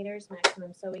 5 millimeters,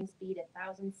 maximum sewing speed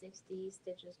 1,060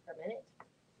 stitches per minute.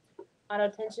 Auto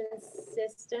tension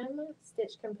system,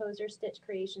 stitch composer, stitch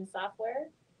creation software,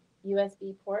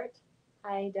 USB port,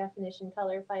 high definition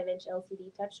color 5-inch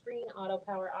LCD touchscreen, auto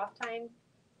power off time.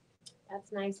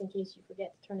 That's nice in case you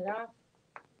forget to turn it off.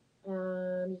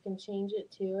 You can change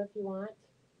it too if you want.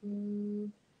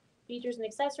 Features and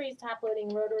accessories, top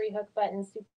loading rotary hook button,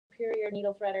 superior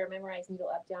needle threader, memorized needle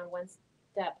up down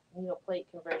 1-step needle plate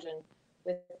conversion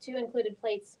with 2 included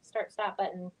plates, start stop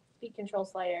button, speed control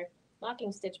slider,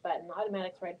 locking stitch button,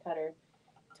 automatic thread cutter,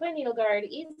 twin needle guard,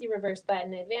 easy reverse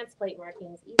button, advanced plate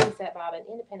markings, easy set bobbin,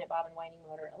 independent bobbin winding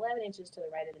motor, 11 inches to the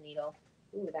right of the needle.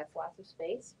 Ooh, that's lots of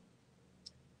space.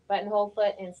 Buttonhole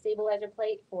foot and stabilizer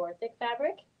plate for thick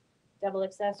fabric. Double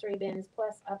accessory bins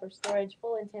plus upper storage,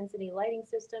 full intensity lighting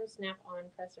system,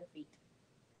 snap-on presser feet.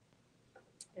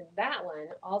 And that one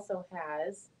also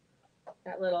has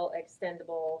that little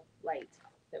extendable light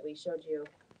that we showed you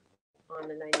on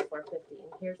the 9450.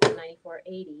 And here's the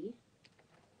 9480.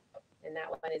 And that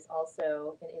one is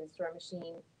also an in-store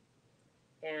machine.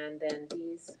 And then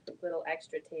these little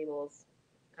extra tables,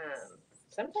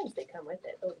 sometimes they come with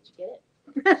it. Oh, did you get it?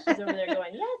 She's over there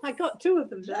going, yes. I got 2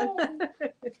 of them done.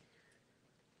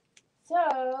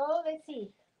 So let's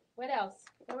see. What else?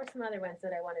 There were some other ones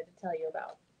that I wanted to tell you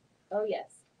about. Oh,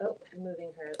 yes. Oh, I'm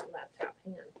moving her laptop.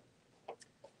 Hang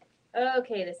on.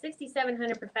 Okay, the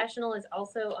 6700 Professional is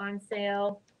also on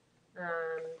sale.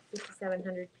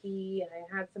 6700P. I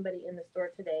had somebody in the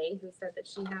store today who said that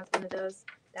she has one of those.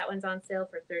 That one's on sale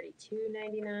for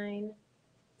 $32.99.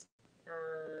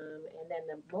 And then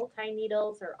the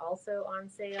multi-needles are also on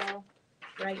sale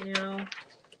right now.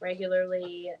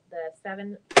 Regularly, the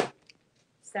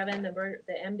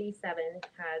MB7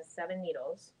 has 7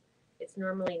 needles. It's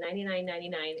normally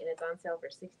 $99.99 and it's on sale for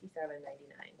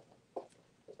 $67.99.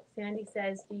 Sandy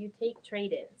says, do you take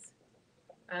trade-ins?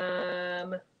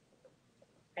 I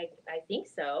think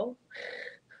so.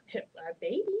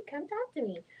 Baby, come talk to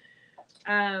me.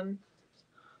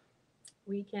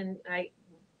 We can,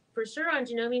 for sure on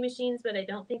Janome machines, but I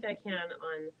don't think I can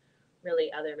on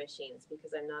really other machines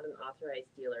because I'm not an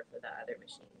authorized dealer for the other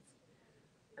machines.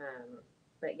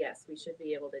 But yes, we should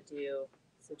be able to do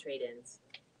some trade-ins.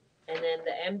 And then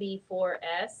the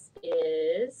MB4S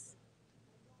is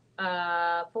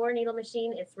a 4-needle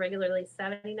machine. It's regularly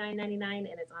 $79.99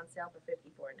 and it's on sale for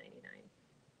 $54.99.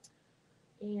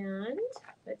 And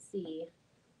let's see,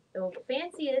 the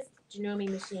fanciest Janome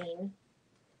machine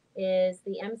is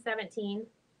the M17,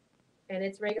 and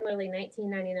it's regularly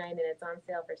 $19.99 and it's on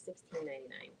sale for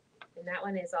 $16.99. And that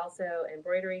one is also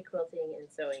embroidery, quilting, and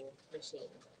sewing machine.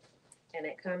 And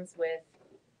it comes with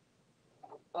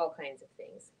all kinds of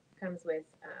things. It comes with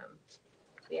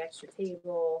the extra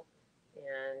table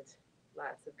and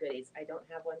lots of goodies. I don't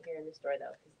have one here in the store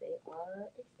though because they are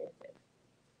expensive.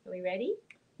 Are we ready?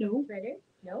 No. Ready?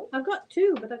 No? I've got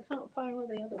 2, but I can't find all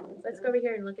the other ones. Let's go over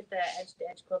here and look at the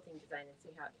edge-to-edge quilting design and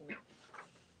see how it came out.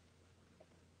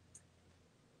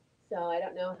 So I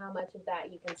don't know how much of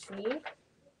that you can see,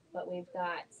 but we've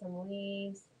got some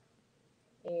leaves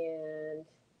and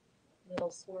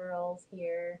little swirls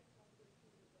here.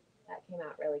 That came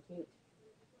out really cute.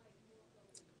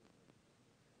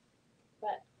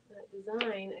 But that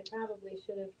design, I probably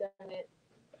should have done it.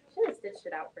 I should have stitched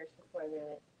it out first before I did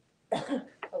it.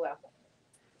 Oh well.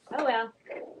 Oh well.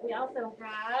 We also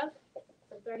have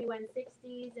some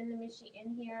 3160s in the machine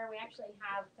in here. We actually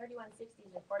have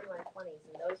 3160s and 4120s,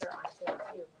 and those are on sale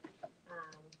too.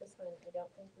 This one I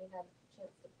don't think we have a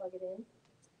chance to plug it in.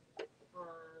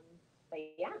 But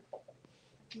yeah.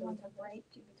 You want to break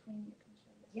between your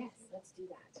concerns? Yes, let's do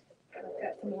that.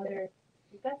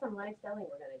 We've got some live selling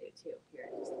we're gonna do too here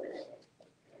in just a minute.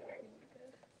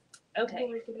 Okay.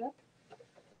 Break it up.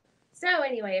 So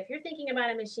anyway, if you're thinking about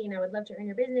a machine, I would love to earn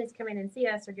your business. Come in and see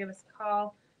us or give us a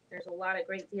call. There's a lot of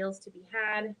great deals to be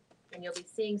had, and you'll be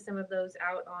seeing some of those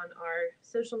out on our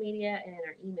social media and in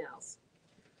our emails.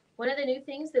 One of the new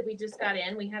things that we just got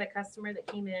in, we had a customer that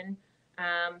came in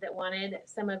that wanted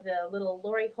some of the little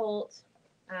Lori Holt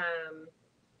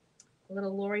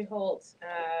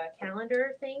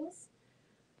calendar things.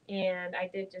 And I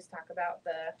did just talk about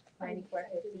the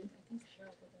 9450.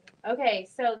 Okay,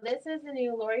 so this is the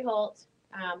new Lori Holt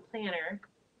planner.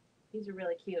 These are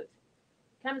really cute.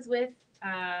 Comes with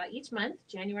each month,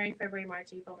 January, February,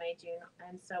 March, April, May, June,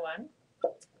 and so on.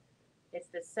 It's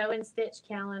the sew and stitch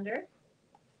calendar.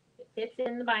 It fits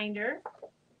in the binder.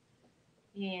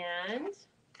 And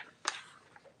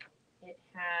it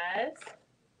has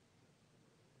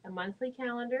a monthly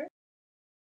calendar.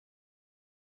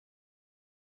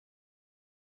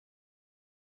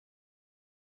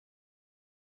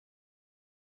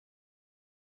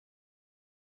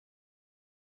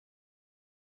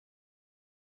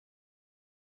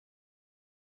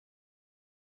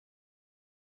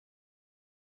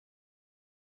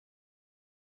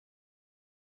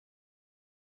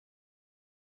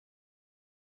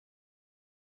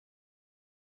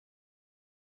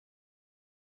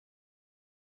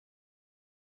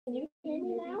 Can you hear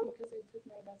me now? Because I took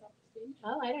my bus off the stage.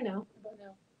 Oh, I don't know. About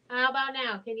now. How about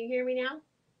now? Can you hear me now?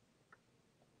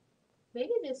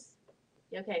 Maybe this.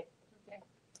 Okay. Okay.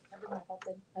 That was my fault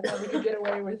then. I thought we could get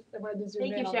away with. I wanted to zoom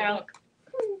Thank in you, on the Cheryl.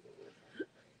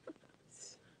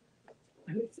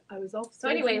 book. I was off. So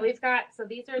anyway, we've got, so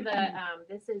these are the,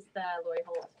 this is the Lori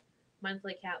Holt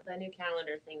monthly the new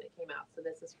calendar thing that came out. So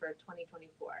this is for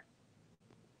 2024.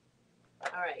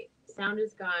 All right, sound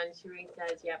is gone. Sheree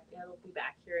says, yep, it'll be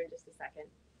back here in just a second.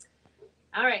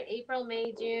 All right, April,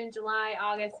 May, June, July,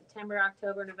 August, September,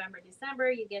 October, November,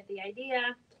 December. You get the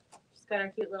idea. Just got our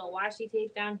cute little washi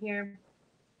tape down here.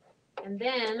 And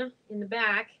then in the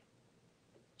back,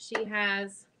 she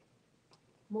has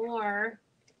more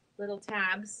little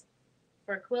tabs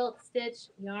for quilt, stitch,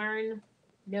 yarn,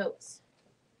 notes.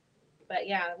 But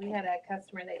yeah, we had a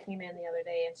customer that came in the other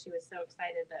day and she was so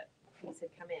excited that these had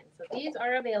come in. So these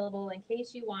are available in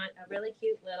case you want a really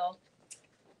cute little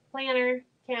planner,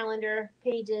 calendar,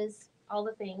 pages, all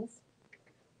the things.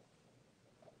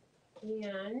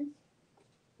 And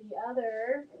the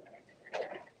other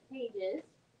pages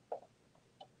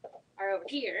are over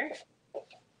here.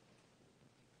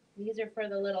 These are for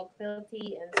the little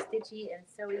quilty and stitchy and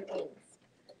sewy things.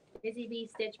 Busy Bee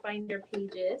Stitch Binder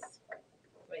pages.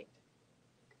 Wait,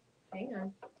 hang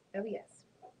on. Oh yes.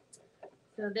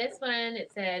 So this one,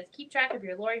 it says, keep track of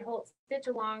your Lori Holt stitch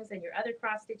alongs and your other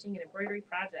cross stitching and embroidery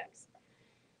projects.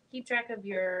 Keep track of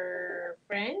your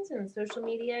friends and social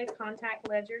media contact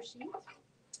ledger sheet.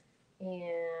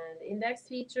 And index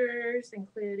features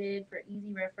included for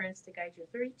easy reference to guide your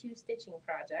 32 stitching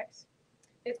projects.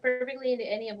 Fits perfectly into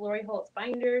any of Lori Holt's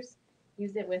binders.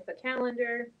 Use it with a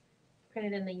calendar.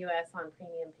 Printed in the U.S. on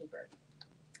premium paper.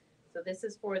 So this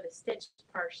is for the stitched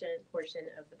portion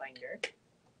of the binder.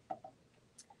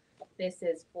 This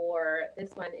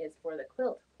one is for the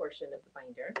quilt portion of the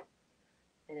binder.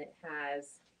 And it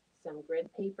has some grid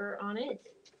paper on it.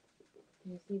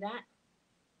 Can you see that?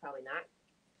 Probably not.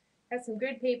 Has some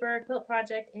grid paper, quilt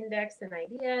project index and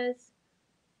ideas.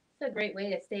 It's a great way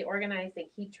to stay organized and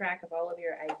keep track of all of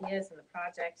your ideas and the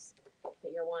projects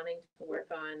that you're wanting to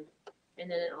work on. And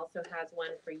then it also has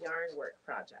one for yarn work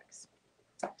projects.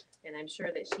 And I'm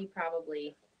sure that she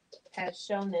probably has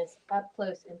shown this up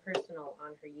close and personal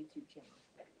on her YouTube channel.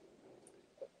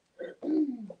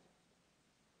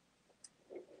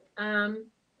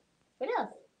 What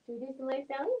else? Should we do some live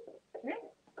selling? Yeah.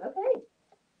 Okay.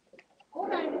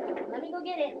 Hold on. Let me go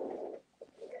get it.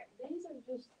 These are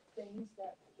just things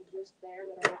that are just there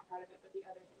that are not part of it, but the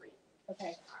other three.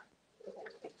 Okay.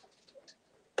 Okay.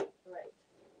 All right.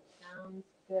 Sounds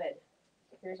good.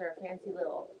 Here's our fancy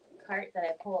little cart that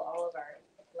I pull all of our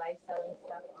live selling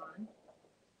stuff on.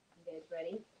 You guys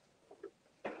ready?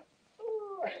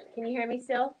 Ooh. Can you hear me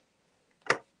still?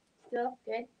 Still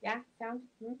good? Yeah? Sound?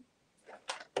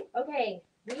 Okay.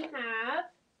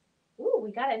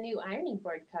 We got a new ironing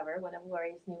board cover, one of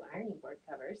Lori's new ironing board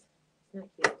covers. Isn't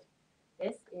that cute?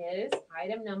 This is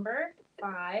item number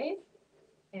 5,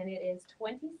 and it is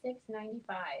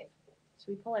 $26.95. Should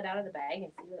we pull it out of the bag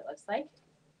and see what it looks like?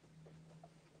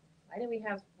 Why do we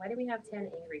have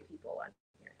 10 angry people on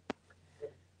here?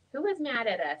 Who was mad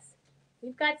at us?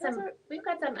 We've got some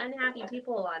unhappy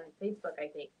people on Facebook, I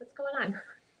think. What's going on?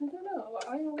 I don't know.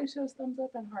 I always shows thumbs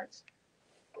up and hearts.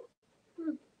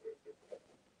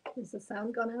 Has the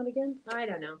sound gone out again? I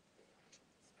don't know.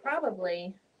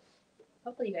 Probably.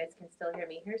 Hopefully you guys can still hear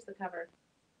me. Here's the cover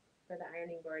for the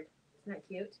ironing board. Isn't that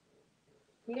cute?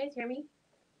 Can you guys hear me?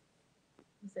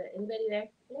 Is there anybody there?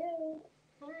 Hello.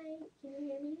 Hi. Can you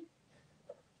hear me?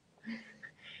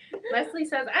 Leslie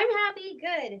says, I'm happy.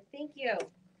 Good. Thank you.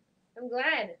 I'm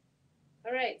glad.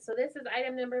 All right. So this is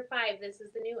item number 5. This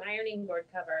is the new ironing board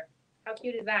cover. How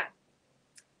cute is that?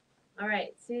 All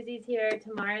right. Susie's here.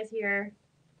 Tamara's here.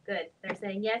 Good. They're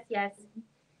saying yes, yes.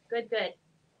 Good, good.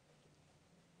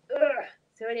 Ugh.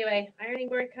 So anyway, ironing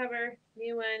board cover,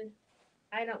 new one.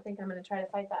 I don't think I'm going to try to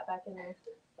fight that back in there.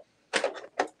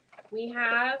 We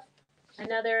have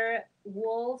another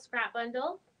wool scrap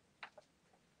bundle.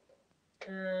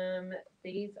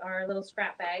 These are a little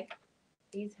scrap bag.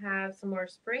 These have some more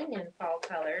spring and fall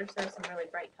colors. There's some really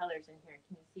bright colors in here.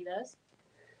 Can you see those?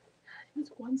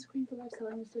 It's one screen for live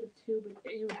selling instead of two,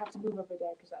 but you would have to move over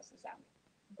there because that's the sound.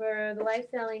 For the live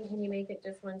selling, can you make it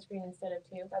just one screen instead of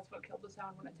two? That's what killed the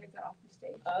sound when I take that off the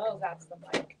stage. Oh. 'Cause that's the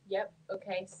mic. Yep.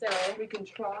 Okay. So We can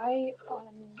try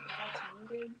on if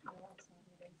that's needed. No, that's not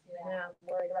needed. Yeah. I'm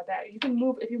worried about that. You can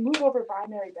move if you move over by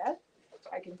Mary Beth.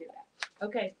 I can do that.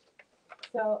 okay.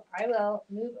 So I will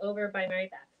move over by Mary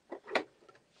Beth.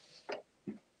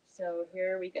 So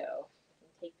here we go.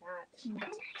 Take that.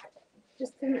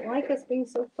 Just didn't like us being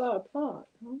so far apart,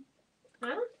 huh?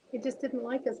 Huh? It just didn't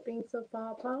like us being so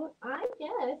far apart. I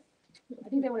guess. I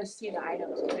think they want to see the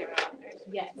items when they're on there.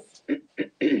 Yes.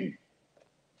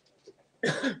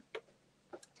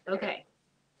 Okay.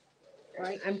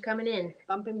 Right. I'm coming in.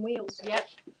 Bumping wheels. Yep.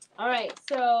 All right.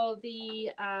 So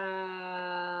the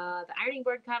ironing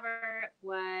board cover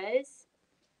was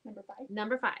Number 5.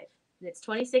 number 5. And it's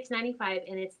 $26.95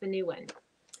 and it's the new one.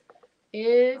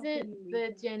 Is How it can you the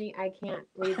read Jenny? I can't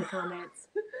read the comments.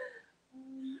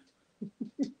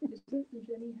 Doesn't the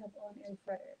Jenny have on air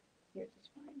fretter? Here, just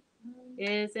fine.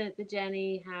 Isn't the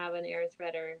Jenny have an air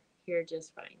threader here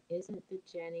just fine? Isn't the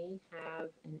Jenny have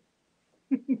an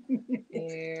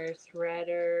air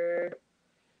threader?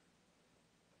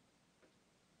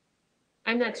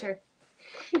 I'm not sure.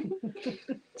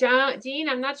 Jean,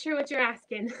 I'm not sure what you're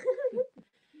asking.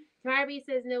 Darby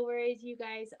says, no worries. You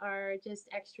guys are just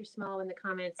extra small in the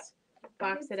comments.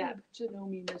 Box it up.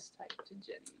 Janome mistyped to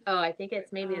Jenny. Oh, I think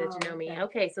it's maybe the Oh, Janome. okay.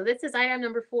 Okay, so this is item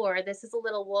number 4. This is a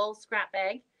little wool scrap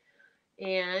bag.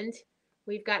 And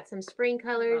we've got some spring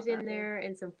colors in there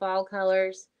and some fall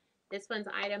colors. This one's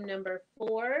item number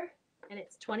 4, and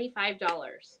it's $25.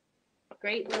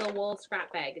 Great little wool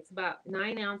scrap bag. It's about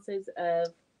 9 ounces of,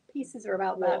 Pieces are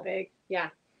about Wool. that big.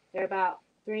 they're about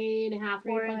 3.5,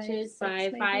 4 3 by inches 6 by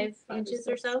maybe? 5 5 or inches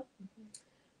or 6. so.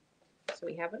 So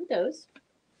we have one of those.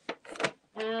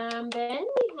 Then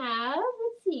we have,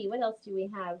 let's see, what else do we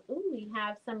have? Ooh, we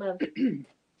have some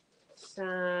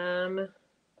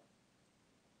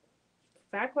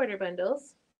fat quarter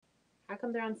bundles. How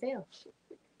come they're on sale?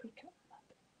 Pre-cut.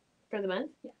 For the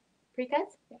month? Yeah.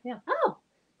 Pre-cuts? Yeah. Oh,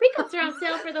 pre-cuts are on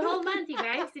sale for the whole month, you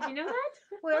guys. Did you know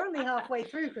that? We're only halfway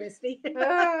through, Christy. I think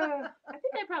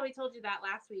I probably told you that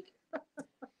last week.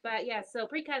 But yeah, so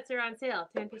pre-cuts are on sale,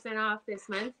 10% off this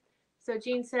month. So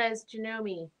Jean says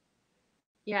Janome.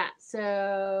 Yeah,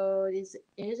 so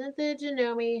isn't the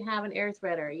Janome have an air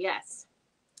threader? Yes.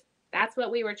 That's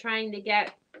what we were trying to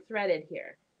get threaded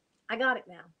here. I got it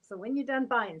now. So when you're done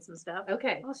buying some stuff,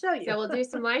 Okay. I'll show you. So we'll do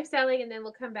some live selling and then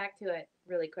we'll come back to it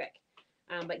really quick.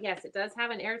 But yes, it does have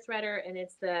an air threader and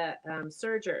it's the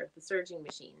serger, the serging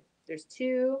machine. There's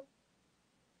 2.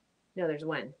 No, there's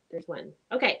 1. There's 1.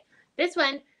 Okay. This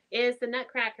one is the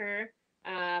Nutcracker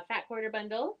fat quarter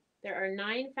bundle. There are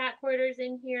 9 fat quarters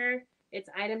in here. It's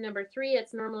item number 3.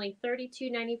 It's normally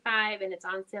 $32.95 and it's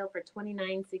on sale for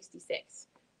 $29.66.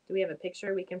 Do we have a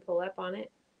picture we can pull up on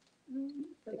it?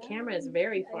 The camera is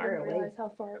very I far didn't away. realize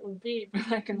how far it would be, but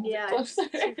I can hold Yeah, it it's closer.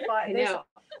 too far. I There's- know.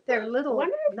 There are little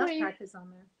Wonder if we- nutcrackers on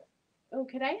there. Oh,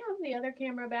 could I have the other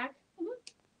camera back?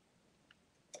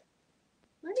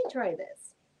 Let me try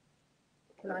this.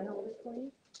 Can I hold it for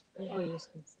you? Oh, you're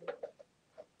just gonna see.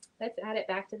 Let's add it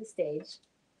back to the stage.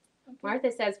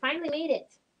 Martha says, finally made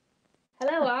it.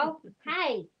 Hello, all.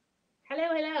 Hi.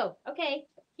 Hello, hello. Okay,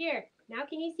 here. Now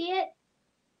can you see it?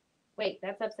 Wait,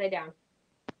 that's upside down.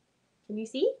 Can you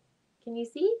see? Can you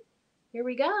see? Here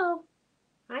we go.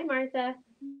 Hi, Martha.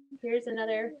 Here's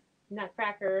another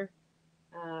Nutcracker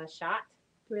shot.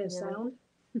 Do we have Yeah. sound?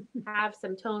 Have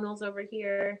some tonals over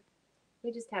here.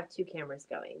 We just have 2 cameras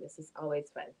going. This is always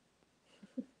fun.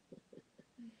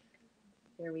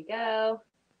 There we go.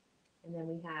 And then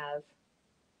we have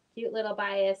cute little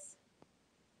bias.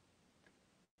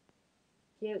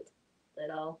 Cute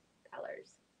little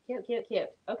colors. Cute, cute, cute.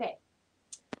 Okay.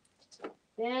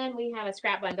 Then we have a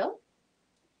scrap bundle.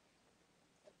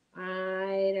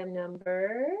 Item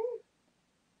number.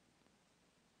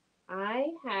 I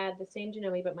had the same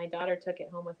Janome, but my daughter took it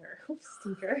home with her.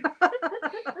 Stinker.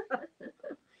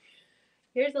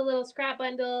 Here's a little scrap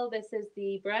bundle. This is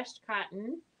the brushed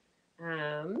cotton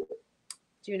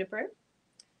juniper.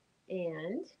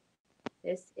 And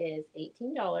this is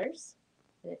 $18.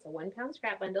 And it's a 1-pound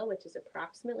scrap bundle, which is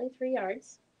approximately 3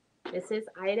 yards. This is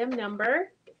item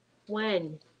number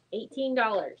one, $18.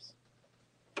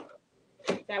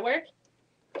 Does that work?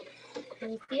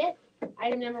 Can you see it?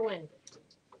 Item number one.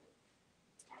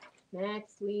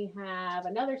 Next, we have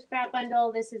another scrap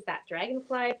bundle. This is that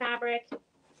dragonfly fabric.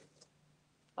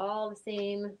 All the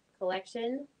same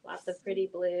collection. Lots of pretty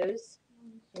blues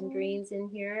and greens in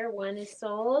here. One is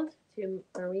sold to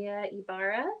Maria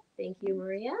Ibarra. Thank you,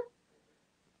 Maria.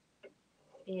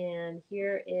 And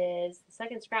here is the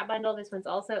second scrap bundle. This one's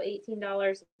also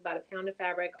 $18, about a pound of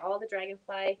fabric. All the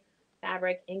dragonfly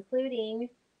fabric, including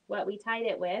what we tied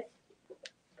it with.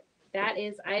 That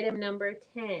is item number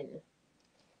 10.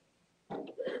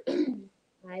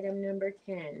 Item number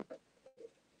 10.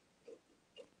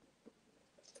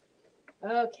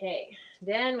 Okay,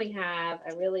 then we have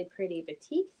a really pretty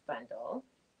batik bundle.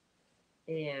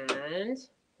 And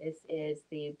this is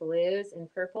the blues and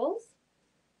purples.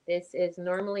 This is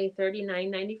normally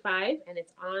 $39.95 and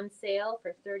it's on sale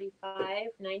for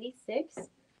 $35.96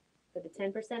 for the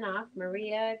 10% off.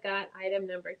 Maria got item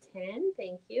number 10.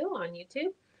 Thank you on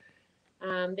YouTube.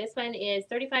 This one is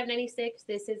 $35.96.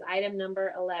 This is item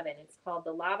number 11. It's called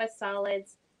the Lava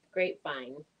Solids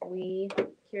Grapevine. We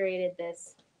curated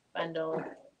this bundle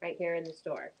right here in the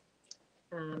store.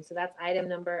 So that's item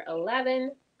number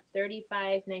 11,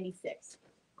 $35.96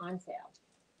 on sale.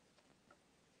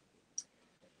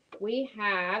 We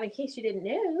have, in case you didn't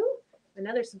know,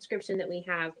 another subscription that we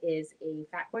have is a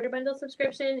Fat Quarter Bundle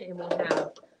subscription, and we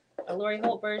have a Lori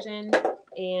Holt version,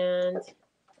 and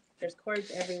there's cords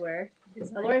everywhere. A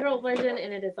Lori Holt version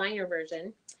and a designer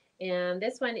version. And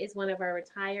this one is one of our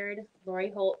retired Lori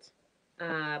Holt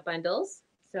bundles.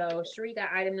 So Cherie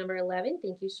got item number 11.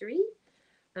 Thank you, Cherie.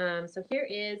 So here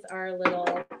is our little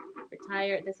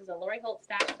retired, this is a Lori Holt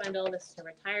stash bundle. This is a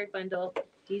retired bundle.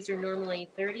 These are normally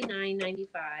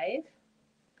 $39.95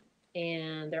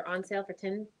 and they're on sale for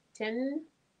 10%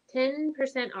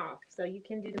 off. So you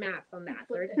can do the math on that.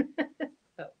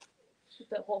 The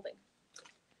whole thing.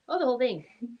 Oh, the whole thing.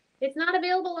 It's not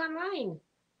available online.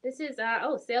 This is,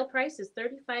 sale price is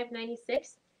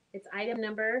 $35.96. It's item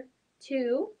number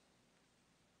 2.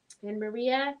 And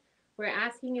Maria, we're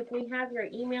asking if we have your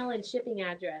email and shipping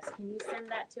address. Can you send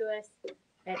that to us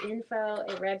at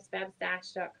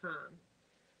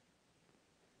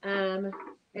info@rebsbabsdash.com?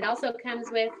 It also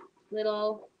comes with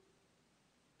little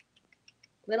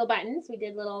buttons. We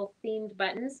did little themed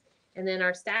buttons. And then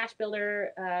our stash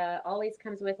builder always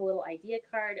comes with a little idea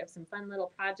card of some fun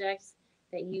little projects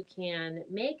that you can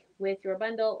make with your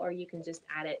bundle, or you can just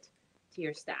add it to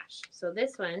your stash. So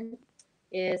this one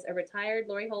is a retired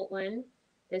Lori Holt one.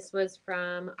 This was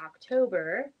from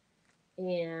October,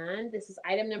 and this is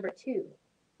item number 2,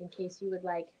 in case you would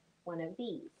like one of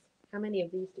these. How many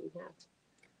of these do we have?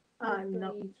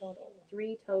 No.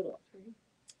 3 total. And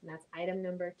that's item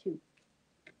number 2.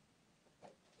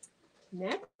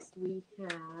 Next, we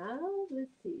have,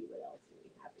 let's see, what else do we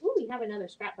have? Ooh, we have another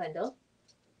scrap bundle.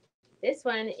 This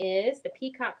one is the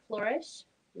Peacock Flourish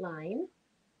line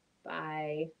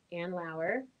by Ann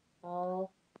Lauer.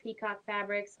 All peacock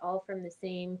fabrics, all from the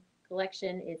same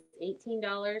collection. It's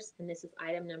 $18, and this is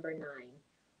item number 9.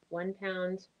 1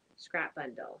 pound scrap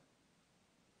bundle.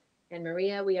 And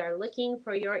Maria, we are looking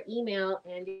for your email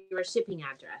and your shipping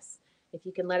address. If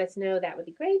you can let us know, that would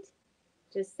be great.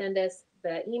 Just send us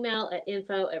the email at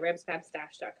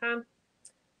info@rebsbabsdash.com.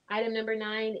 Item number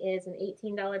 9 is an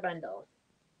 $18 bundle.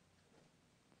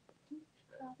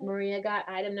 Maria got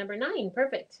item number 9.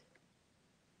 Perfect.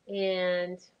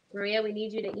 And Maria, we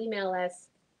need you to email us.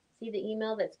 See the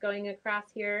email that's going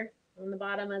across here on the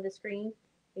bottom of the screen?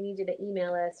 We need you to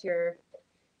email us your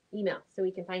email so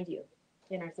we can find you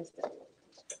in our system.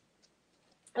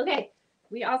 Okay,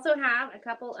 we also have a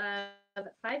couple of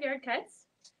 5-yard cuts.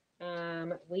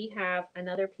 We have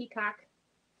another Peacock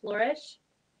Flourish.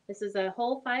 This is a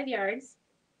whole 5 yards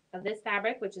of this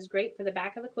fabric, which is great for the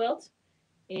back of the quilt.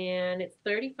 And it's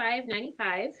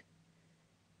 $35.95,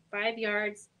 5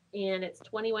 yards, and it's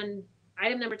 21,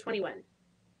 item number 21.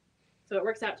 So it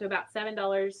works out to about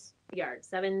 $7 a yard,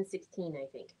 $7.16, I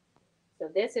think. So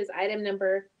this is item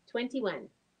number 21.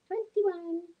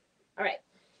 21. All right.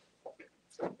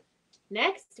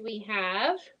 Next we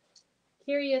have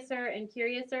Curiouser and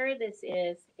Curiouser. This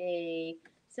is a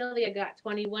Sylvia got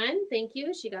 21. Thank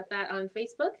you. She got that on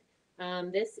Facebook.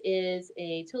 This is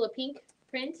a Tula Pink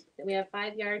print that we have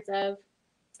 5 yards of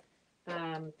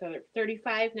for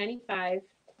 $35.95,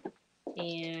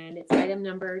 and it's item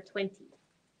number 20.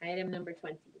 Item number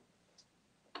 20.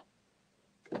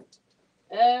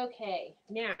 Okay,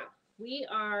 now we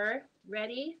are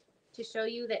ready to show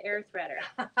you the air threader.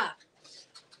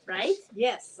 Right?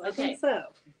 Yes, I Okay. think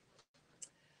so.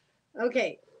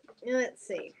 Okay, let's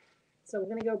see. So we're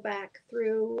gonna go back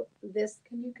through this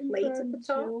Can you Plates at confirm the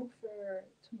top? 2 for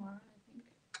tomorrow, I think?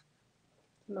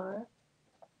 tomorrow.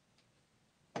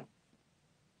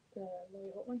 The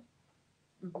Lori Holt one?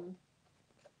 Mhm.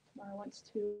 Tamara wants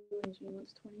 2 and Jean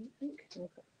wants 20, I think.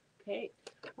 Okay.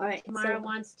 All right, Tamara so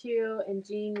wants 2, and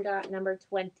Jean got number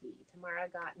 20. Tamara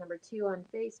got number 2 on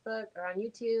Facebook or on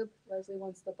YouTube. Leslie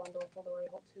wants the bundle for Lori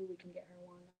Holt too. We can get her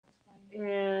one. That's fine.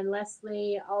 And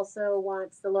Leslie also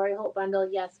wants the Lori Holt bundle.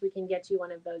 Yes, we can get you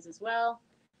one of those as well.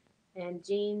 And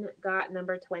Jean got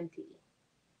number 20.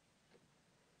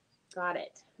 Got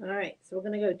it. all right, so we're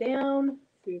gonna go down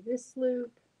through this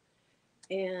loop.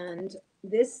 And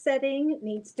this setting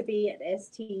needs to be at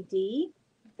STD.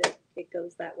 That it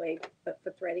goes that way, but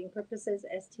for threading purposes,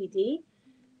 STD.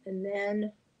 And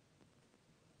then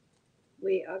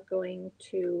we are going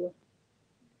to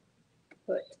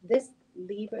put this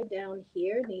lever down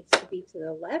here, needs to be to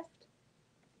the left.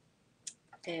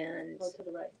 And Go to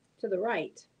the right. to the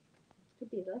right.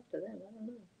 Could be left of them, I don't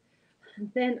know.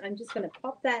 And then I'm just gonna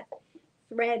pop that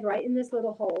thread right in this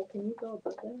little hole. Can you go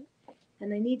above that?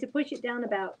 And I need to push it down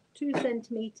about 2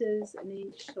 centimeters, an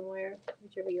inch somewhere,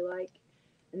 whichever you like.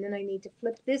 And then I need to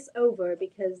flip this over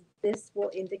because this will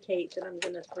indicate that I'm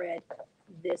gonna thread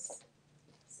this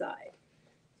side.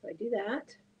 So I do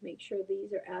that, make sure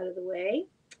these are out of the way.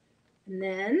 And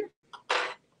then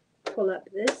pull up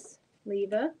this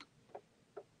lever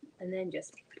and then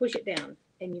just push it down.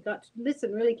 And you got to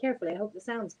listen really carefully. I hope the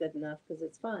sound's good enough because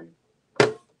it's fun.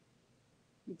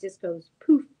 It just goes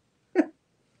poof.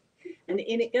 And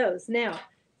in it goes. Now,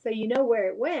 so you know where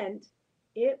it went.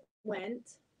 It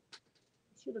went,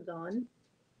 should have gone,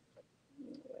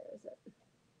 where is it?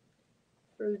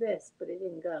 Through this, but it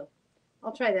didn't go.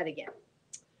 I'll try that again.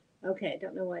 Okay,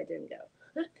 don't know why it didn't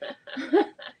go.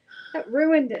 That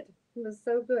ruined it. It was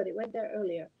so good. It went there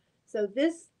earlier. So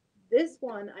this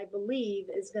one, I believe,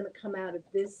 is going to come out of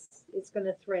this. It's going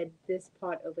to thread this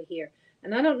part over here.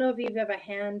 And I don't know if you've ever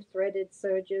hand threaded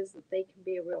serges. They can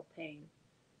be a real pain.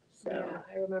 So Yeah,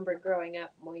 I remember growing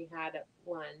up, we had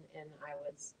one, and I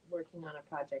was working on a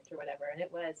project or whatever, and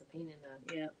it was a pain in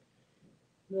the.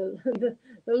 yeah,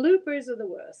 the loopers are the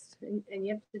worst, and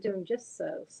you have to do them just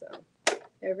so. So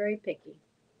they're very picky.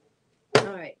 All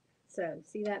right, so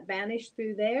see that vanish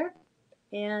through there,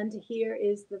 and here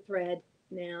is the thread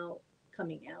now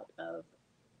coming out of.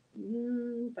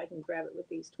 If I can grab it with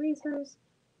these tweezers,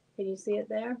 can you see it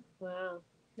there? Wow.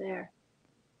 There.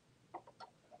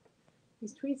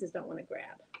 These tweezers don't want to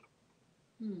grab.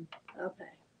 Okay.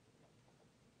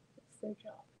 That's their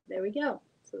job. There we go.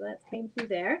 So that came through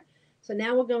there. So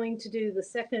now we're going to do the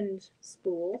second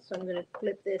spool. So I'm going to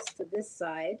flip this to this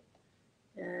side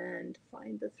and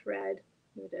find the thread.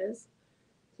 Here it is.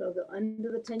 So go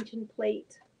under the tension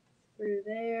plate through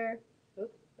there,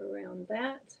 around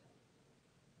that,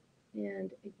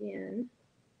 and again,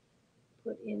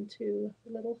 put into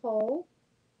a little hole,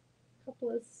 a couple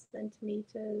of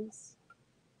centimeters.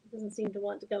 Doesn't seem to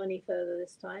want to go any further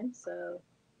this time, so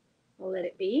I'll let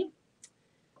it be.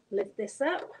 Lift this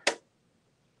up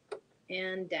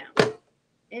and down.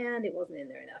 And it wasn't in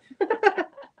there enough.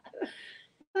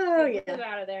 Oh Get yeah. it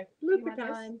out of there. Blooper want this?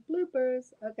 time.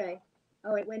 Bloopers. Okay.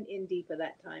 Oh, it went in deeper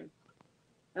that time.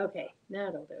 Okay, now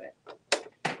it'll do it.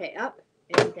 Okay, up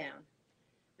and down.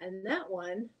 And that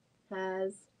one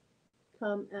has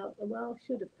come out, well,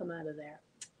 should have come out of there.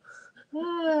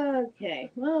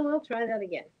 Okay, well, I'll try that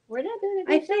again. We're not doing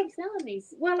a I good think- job selling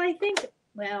these. Well, I think,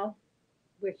 well,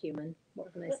 we're human.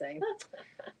 What can I say?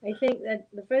 I think that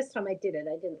the first time I did it,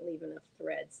 I didn't leave enough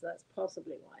thread, so that's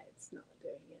possibly why it's not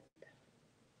doing it.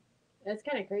 It's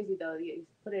kind of crazy though. You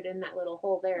put it in that little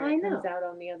hole there, I and it comes know. out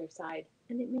on the other side.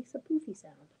 And it makes a poofy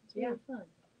sound. It's really fun.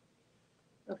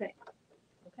 Okay.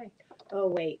 Okay. Oh,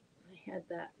 wait. I had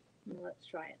that. Let's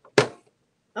try it. Oh,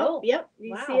 Oh, yep.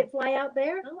 You see wow. it fly out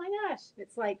there? Oh my gosh.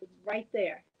 It's like right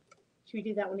there. Should we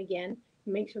do that one again?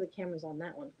 Make sure the camera's on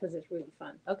that one because it's really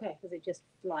fun. Okay. Because it just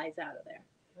flies out of there.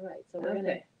 All right. So we're gonna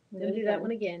Okay. We're do going it to do that again.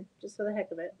 one again just for the heck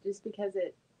of it. just because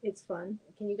it. It's fun.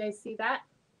 Can you guys see that?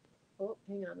 Oh,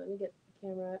 hang on. Let me get the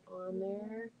camera on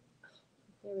there.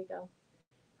 There we go.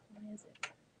 Why is it?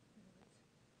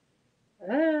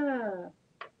 Ah.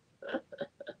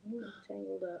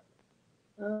 Tangled up.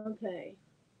 Okay.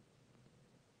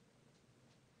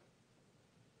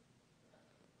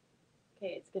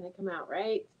 Okay, it's gonna come out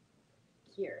right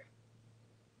here.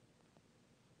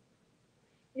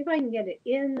 If I can get it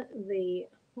in the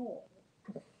hole.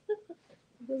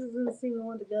 This doesn't seem to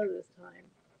want to go this time.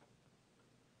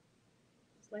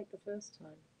 It's like the first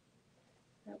time.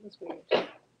 That was weird.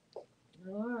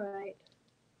 All right.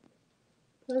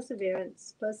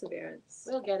 Perseverance, perseverance.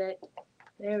 We'll get it.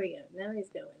 There we go. Now he's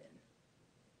going in.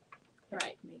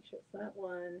 Right. Make sure it's that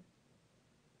one.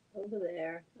 Over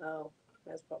there. Oh,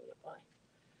 that's probably why.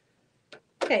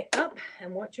 Okay, up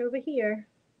and watch over here.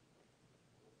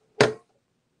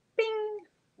 Bing!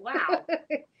 Wow.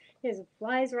 It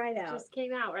flies right out. Just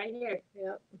came out right here.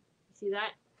 Yep. See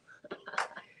that?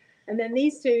 And then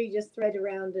these two you just thread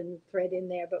around and thread in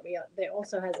there, but there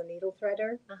also has a needle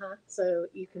threader, Uh-huh. so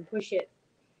you can push it.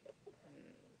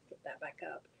 Get that back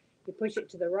up. You push it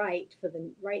to the right for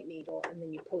the right needle, and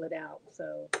then you pull it out.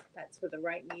 So that's for the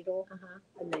right needle, Uh-huh.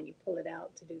 and then you pull it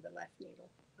out to do the left needle.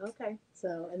 Okay.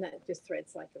 So, and that just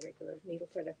threads like a regular needle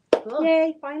threader. Cool.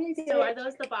 Yay! Finally did So it. are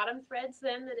those the bottom threads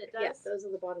then that it does? Yes, those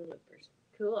are the bottom loopers.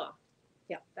 Cool.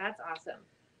 Yeah. That's awesome.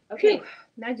 Okay. Phew.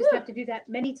 Now I just have to do that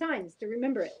many times to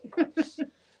remember it.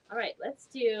 All right. Let's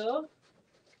do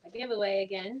a giveaway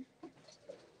again. All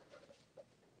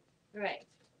right.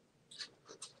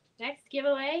 Next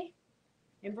giveaway,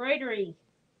 embroidery.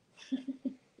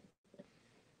 I'm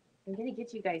going to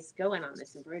get you guys going on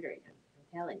this embroidery. I'm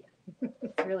telling you.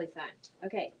 It's really fun.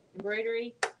 Okay.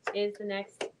 Embroidery is the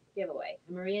next giveaway.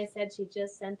 And Maria said she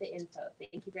just sent the info.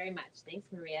 Thank you very much. Thanks,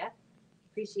 Maria.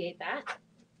 Appreciate that.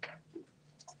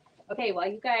 Okay, while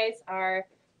you guys are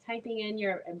typing in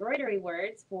your embroidery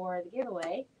words for the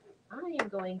giveaway, I am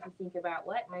going to think about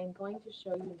what I'm going to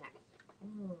show you next.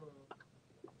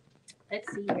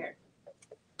 Let's see here.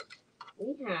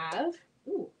 We have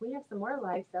some more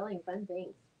live selling fun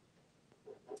things.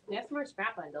 We have some more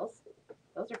scrap bundles.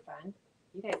 Those are fun.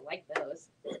 You guys like those.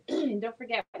 And don't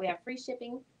forget, we have free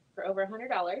shipping for over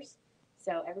 $100.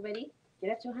 So everybody,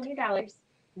 get up to $100, and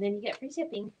then you get free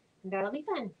shipping, and that'll be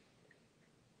fun.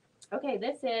 Okay,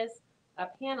 this is a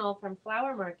panel from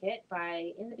Flower Market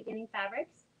by In the Beginning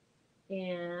Fabrics,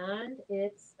 and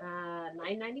it's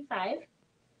 $9.95.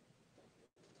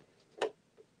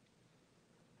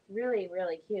 Really,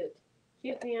 really cute.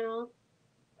 Cute panel,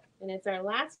 and it's our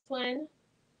last one.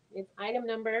 It's item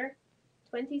number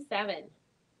 27.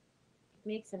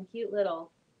 Make some cute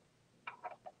little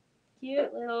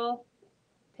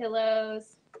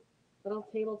pillows, little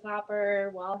table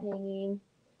topper, wall hanging.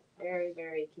 Very,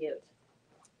 very cute.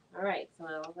 All right, so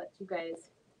I'll let you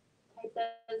guys type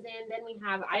those in. Then we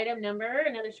have item number,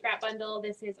 another scrap bundle.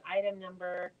 This is item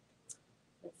number,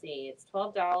 let's see, it's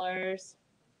 $12.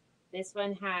 This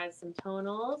one has some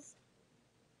tonals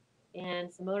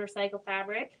and some motorcycle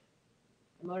fabric,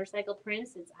 motorcycle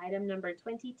prints. It's item number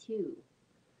 22.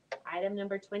 Item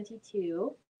number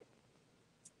 22.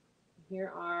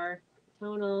 Here are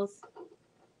tonals,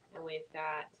 and we've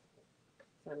got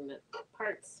some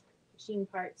parts, machine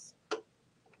parts,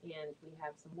 and we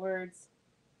have some words,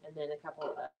 and then a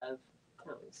couple of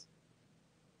tones.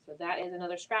 So that is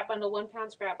another scrap bundle, 1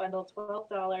 pound scrap bundle,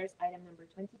 $12, item number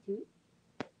 22.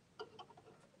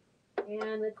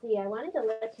 And let's see, I wanted to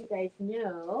let you guys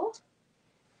know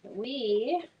that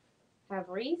we have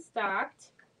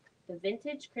restocked the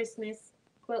vintage Christmas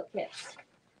quilt kits.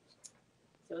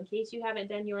 So in case you haven't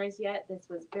done yours yet, this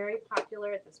was very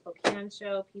popular at the Spokane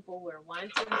show. People were wanting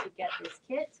to get this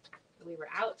kit. We were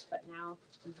out, but now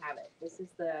we have it. This is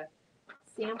the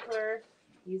sampler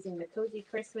using the Cozy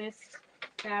Christmas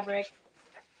fabric.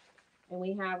 And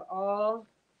we have all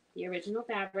the original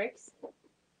fabrics.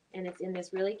 And it's in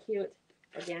this really cute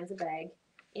organza bag.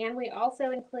 And we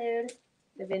also include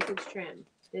the vintage trim.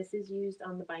 This is used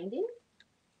on the binding.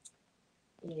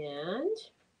 And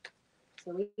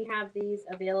so we have these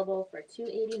available for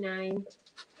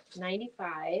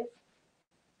 $289.95.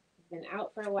 Been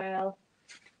out for a while,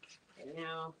 and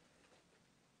now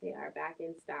they are back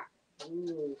in stock.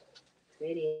 Ooh,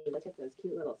 pretty. Look at those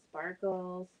cute little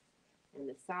sparkles and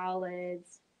the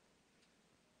solids.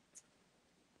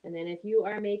 And then if you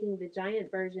are making the giant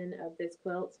version of this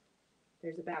quilt,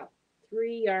 there's about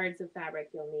 3 yards of fabric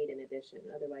you'll need in addition.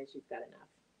 Otherwise, you've got enough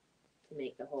to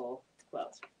make the whole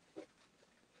quilt.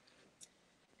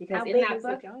 Because How in big that is the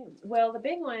book, giant? well, the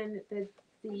big one, the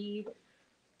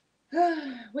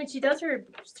when she does her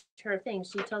thing,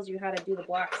 she tells you how to do the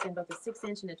blocks in both a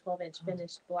 6-inch and a 12-inch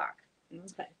finished block.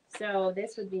 Okay. So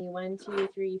this would be 1, 2,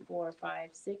 3, 4, 5,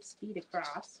 6 feet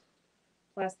across,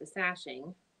 plus the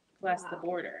sashing, plus the Wow.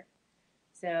 border.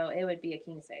 So it would be a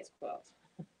king size quilt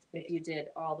if you did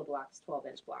all the blocks,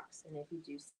 12-inch blocks. And if you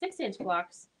do 6-inch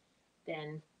blocks,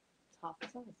 then It's half the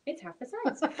size. it's half the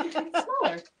size. It's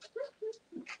smaller.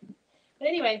 But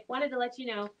anyway, wanted to let you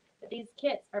know that these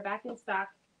kits are back in stock.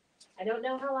 I don't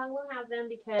know how long we'll have them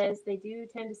because they do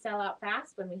tend to sell out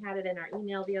fast. When we had it in our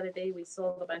email the other day, we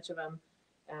sold a bunch of them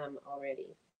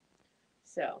already.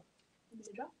 So, Want me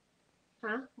to draw?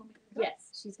 huh? Want me to draw?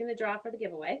 Yes, she's going to draw for the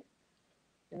giveaway.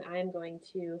 And I'm going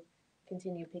to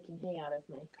continue picking hay out of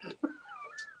my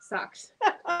socks.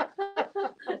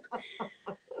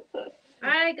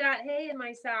 I got hay in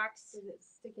my socks. Does it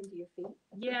stick into your feet?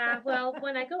 Yeah, well,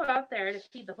 when I go out there to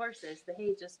feed the horses, the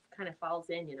hay just kind of falls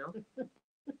in, you know.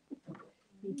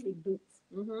 Need big boots.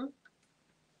 Mm-hmm.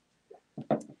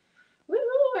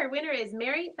 Woohoo! Our winner is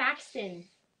Mary Faxton.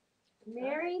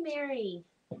 Mary.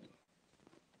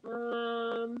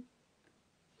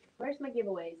 Where's my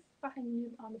giveaways? Behind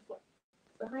you on the floor.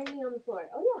 Behind me on the floor.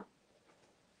 Oh yeah.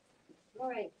 All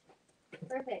right.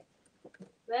 Perfect.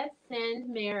 Let's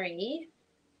send Mary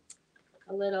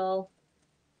a little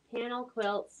panel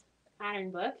quilts pattern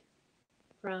book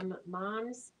from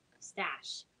Mom's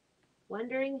Stash.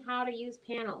 Wondering how to use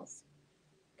panels?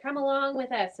 Come along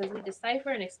with us as we decipher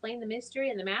and explain the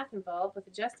mystery and the math involved with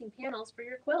adjusting panels for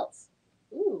your quilts.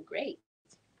 Ooh, great.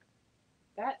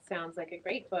 That sounds like a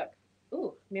great book.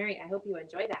 Ooh, Mary, I hope you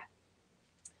enjoy that.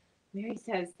 Mary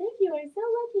says, thank you, I'm so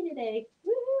lucky today.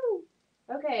 Woohoo!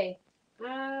 Okay,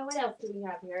 what else do we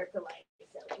have here for light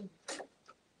sewing?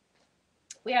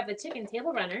 We have the chicken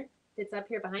table runner that's up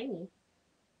here behind me.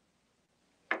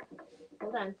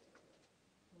 Hold on.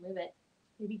 I'll move it.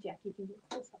 Maybe Jackie can get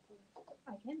close up.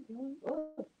 I can do it.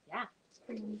 Oh, yeah.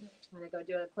 Want to go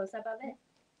do a close up of it?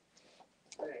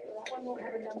 All right. That one won't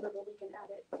have a number, but we can add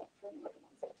it.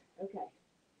 Okay.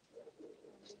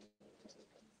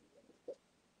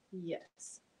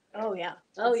 Yes. Oh, yeah.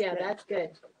 Oh, That's yeah, good. that's good.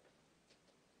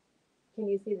 Can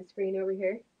you see the screen over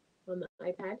here on the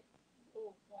iPad? Oh,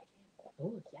 no, I can't.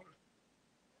 Oh, yeah.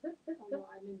 Oh, no,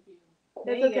 I'm in view.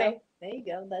 There That's you go. okay. There you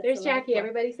go. That's There's a lot of Jackie. fun.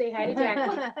 Everybody say hi to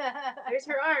Jackie. There's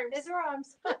her arms. There's her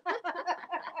arms.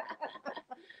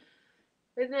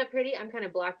 Isn't that pretty? I'm kind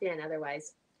of blocked in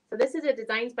otherwise. So this is a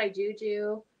Designs by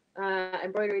Juju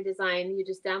embroidery design. You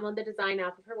just download the design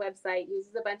off of her website.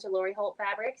 Uses a bunch of Lori Holt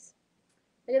fabrics.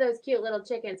 Look at those cute little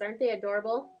chickens. Aren't they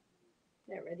adorable?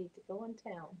 They're ready to go in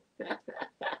town.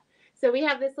 So we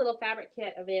have this little fabric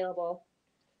kit available.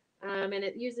 And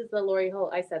it uses the Lori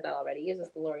Holt. I said that already. It uses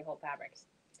the Lori Holt fabrics.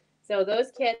 So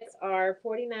those kits are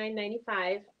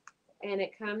 $49.95, and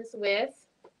it comes with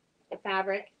the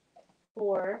fabric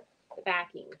for the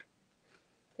backing.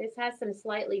 This has some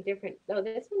slightly different. Oh,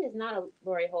 this one is not a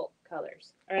Lori Holt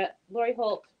colors. Or Lori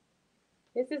Holt.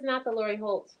 This is not the Lori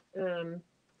Holt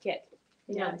kit.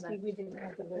 Yeah, No, we didn't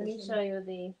have the let me version. show you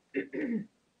the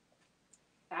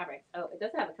fabrics. Oh, it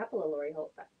does have a couple of Lori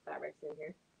Holt fabrics in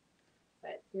here.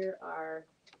 But here are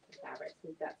the fabrics.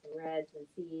 We've got some reds and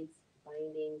seeds,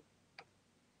 binding,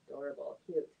 adorable,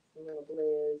 cute, some little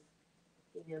blues,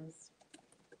 ginghams.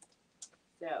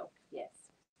 So,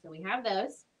 yes. So we have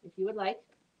those, if you would like.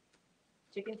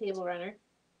 Chicken table runner.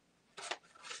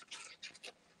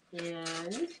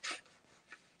 And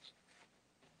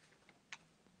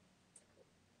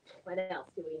what else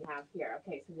do we have here?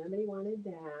 Okay, so nobody wanted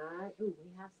that. Ooh,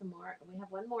 we have some more. We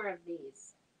have one more of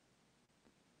these.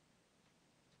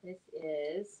 This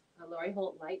is a Lori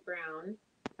Holt light brown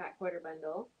fat quarter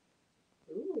bundle.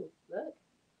 Ooh, look.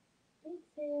 Big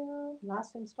sale.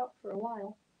 Last in stock for a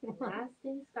while. Last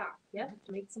in stock. Yep.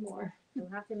 To make some more. We'll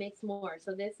have to make some more.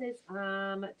 So this is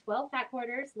 12 fat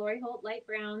quarters, Lori Holt light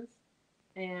browns.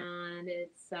 And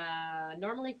it's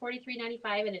normally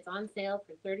 $43.95 and it's on sale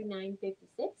for $39.56.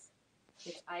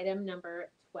 It's item number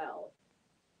 12.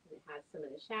 And it has some of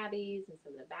the shabbies and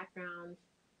some of the background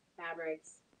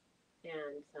fabrics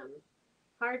and some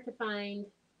hard to find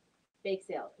bake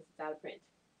sale because it's out of print.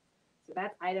 So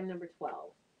that's item number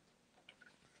 12.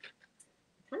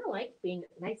 I kind of like being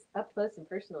nice up close and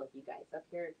personal with you guys up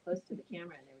here close to the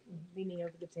camera and everything. Leaning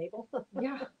over the table.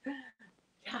 Yeah.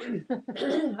 Yeah.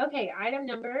 Okay, item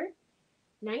number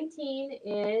 19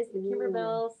 is the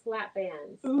Kimberbell slap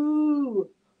bands. Ooh.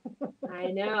 I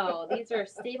know. These are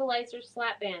stabilizer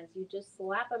slap bands. You just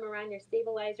slap them around your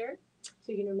stabilizer.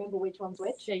 So you can remember which one's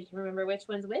which. So you can remember which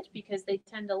one's which because they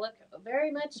tend to look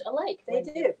very much alike. They when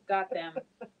do. you've got them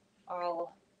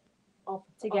all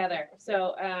together.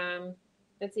 So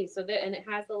let's see. So and it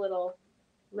has the little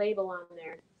label on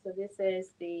there. So this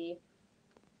is the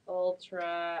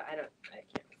ultra. I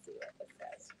can't see what this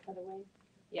says. Cutaway.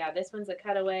 Yeah, this one's a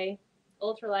cutaway,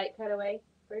 ultralight cutaway,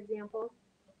 for example.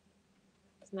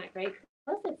 Isn't that great?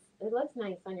 Plus, it looks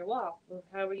nice on your wall, or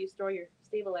however you store your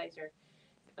stabilizer.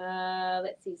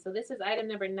 Let's see. So this is item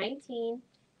number 19.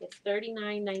 It's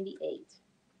 $39.98.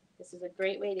 This is a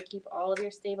great way to keep all of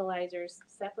your stabilizers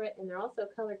separate, and they're also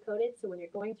color coded. So when you're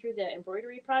going through the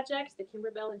embroidery projects, the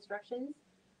Kimberbell instructions,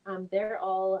 they're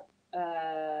all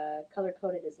color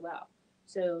coded as well.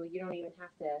 So you don't even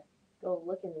have to go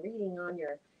look and reading on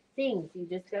your things. You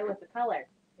just go with the color,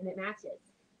 and it matches.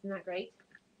 Isn't that great?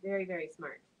 Very, very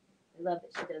smart. I I love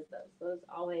that she does those.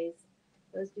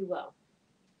 Those do well.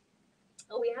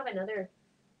 Oh, we have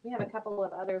a couple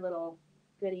of other little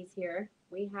goodies here.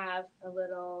 We have a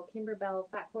little Kimberbell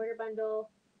fat quarter bundle.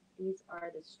 These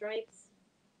are the stripes.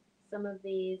 Some of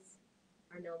these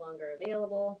are no longer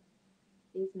available.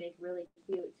 These make really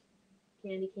cute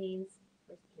candy canes.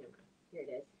 Where's the camera? Here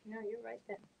it is. No, you're right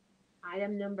there.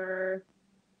 Item number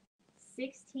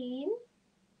 16.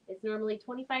 It's normally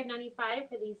 $25.95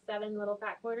 for these 7 little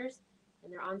fat quarters,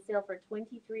 and they're on sale for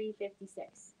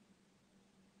 $23.56.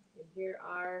 And here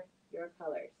are your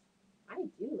colors. I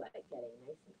do like getting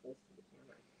nice and close to the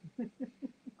camera.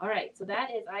 All right, so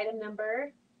that is item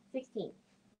number 16.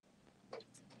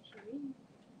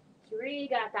 Cherie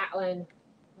got that one.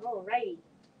 All righty.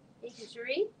 Thank you,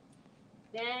 Cherie.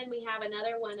 Then we have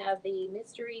another one of the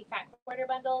mystery fat quarter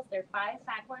bundles. There are 5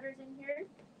 fat quarters in here.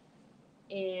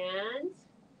 And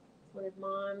it's one of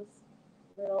Mom's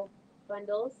little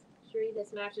bundles. Cherie,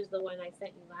 this matches the one I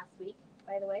sent you last week,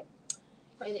 by the way.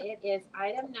 And it is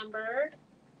item number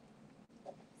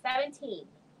 17.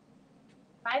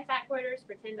 5 fat quarters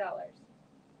for $10.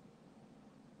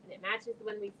 And it matches the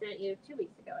one we sent you 2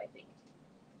 weeks ago, I think.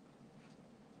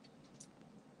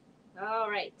 All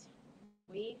right.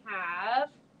 We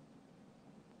have,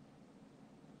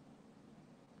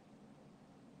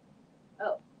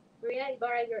 Maria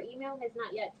Ibarra, your email has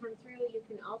not yet come through. You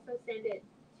can also send it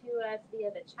to us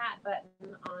via the chat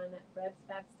button on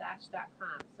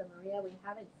rebsfabstash.com. So Maria, we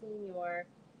haven't seen your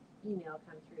email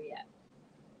come through yet.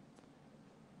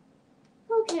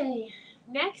 Okay,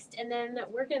 next, and then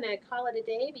we're gonna call it a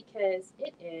day because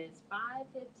it is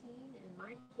 5:15 and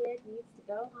my kid needs to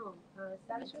go home.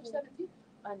 17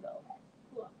 bundle.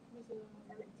 Cool.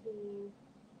 17.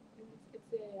 It's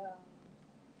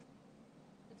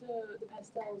the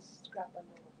pastels scrap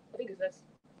bundle. I think it's this.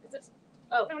 It's this.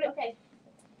 Oh, okay.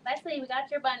 Leslie, we got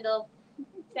your bundle.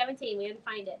 17, we had to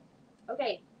find it.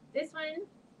 Okay, this one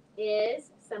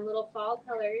is some little fall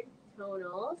colored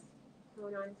tonals.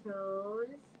 Tone on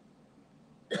tones.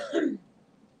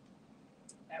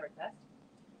 Fabric dust.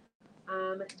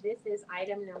 This is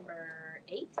item number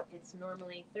 8. It's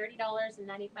normally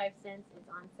 $30.95. It's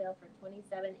on sale for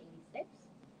 $27.86.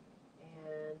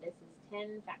 And this is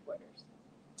 10 fat quarters.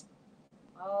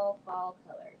 All fall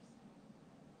colors.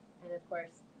 And of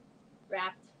course,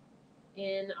 wrapped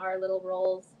in our little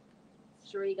rolls.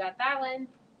 Cherie got that one.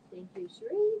 Thank you,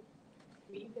 Cherie.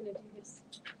 Are you gonna do this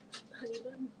honey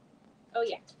bun? Oh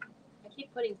yeah, I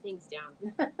keep putting things down.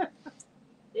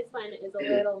 This one is a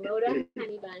little Moda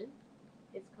honey bun.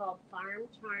 It's called Farm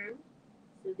Charm.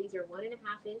 So these are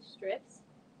 1.5-inch strips,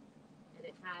 and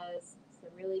it has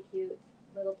some really cute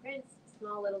little prints,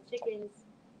 small little chickens,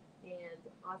 and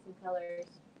awesome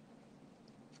colors.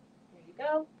 There you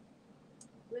go.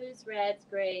 Blues, reds,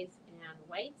 grays, and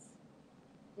whites.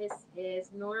 This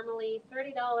is normally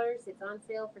 $30. It's on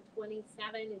sale for $27.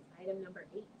 It's item number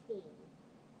 18.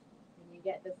 And you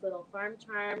get this little Farm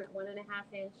Charm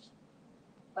 1.5-inch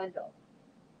bundle.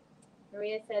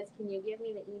 Maria says, can you give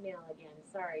me the email again?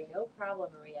 Sorry, no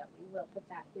problem, Maria. We will put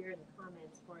that here in the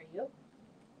comments for you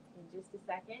in just a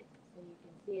second so you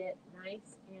can see it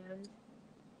nice and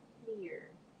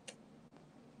clear.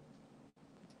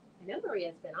 I know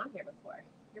Maria's been on here before.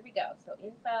 Here we go. So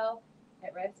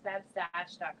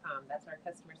info@rebsfabstash.com. That's our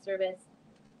customer service.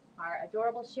 Our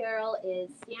adorable Cheryl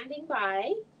is standing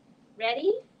by,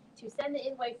 ready to send the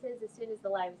invoices as soon as the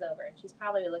live is over. And she's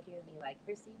probably looking at me like,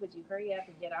 Christy, would you hurry up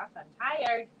and get off? I'm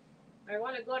tired. I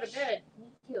want to go to bed.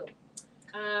 Me too.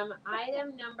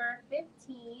 Item number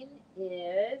 15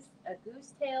 is a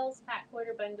Goose Tails fat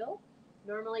quarter bundle.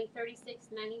 Normally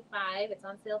 $36.95. It's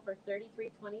on sale for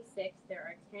 $33.26. There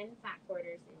are 10 fat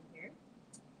quarters in here.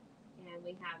 And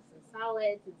we have some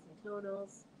solids and some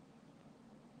tonals.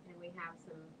 And we have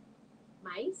some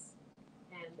mice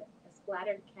and a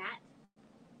splattered cat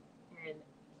and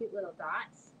cute little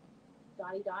dots,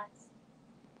 dotty dots,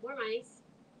 more mice,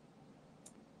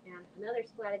 and another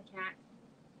splatted cat,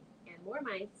 and more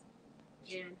mice,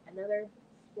 and another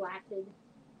splatted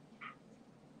cat,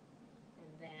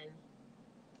 and then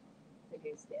the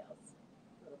Goose Tails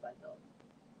little bundle.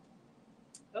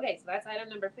 Okay, so that's item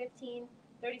number 15.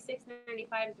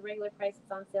 $36.95 is the regular price.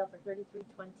 It's on sale for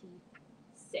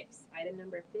 $33.26. Item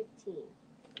number 15.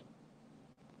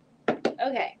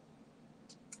 Okay.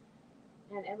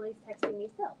 And Emily's texting me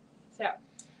still. So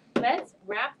let's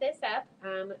wrap this up.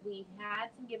 We had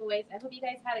some giveaways. I hope you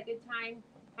guys had a good time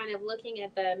kind of looking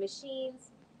at the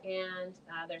machines. And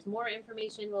there's more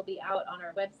information will be out on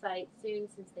our website soon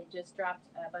since they just dropped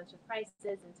a bunch of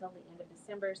prices until the end of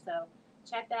December. So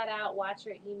check that out. Watch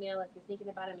your email. If you're thinking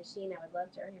about a machine, I would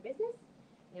love to earn your business.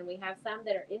 And we have some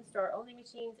that are in-store only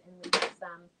machines, and we have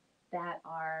some that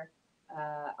are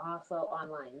also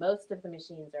online. Most of the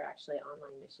machines are actually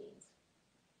online machines.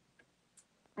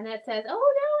 And that says,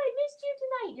 oh no, I missed you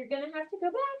tonight. You're going to have to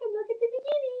go back and look at the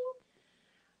beginning.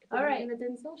 If there's All right. anything that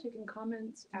didn't sell, she can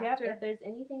comment Yep, after. if there's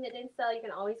anything that didn't sell, you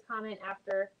can always comment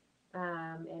after,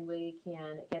 and we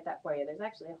can get that for you. There's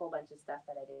actually a whole bunch of stuff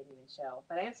that I didn't even show,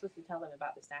 but I am supposed to tell them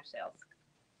about the stash sales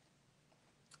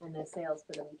and the sales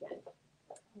for the weekend.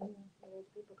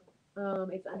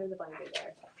 It's under the binder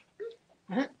there.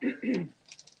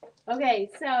 Okay,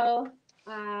 so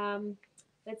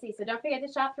let's see. So don't forget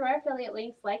to shop through our affiliate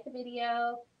links. Like the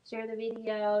video, share the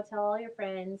video, tell all your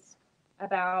friends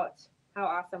about how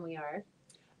awesome we are.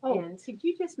 Oh, And- could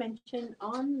you just mention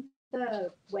on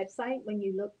the website when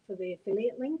you look for the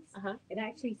affiliate links, Uh-huh. it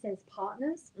actually says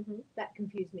partners. Mhm. That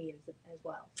confused me as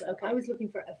well. So Okay. I was looking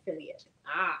for affiliate.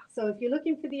 Ah, So if you're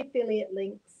looking for the affiliate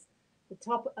links, at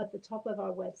the top of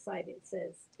our website it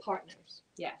says partners.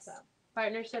 yes. So.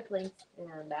 Partnership links,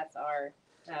 and that's our.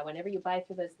 Whenever you buy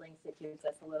through those links, it gives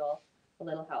us a little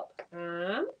help.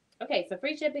 Okay, so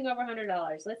free shipping over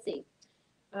 $100. Let's see.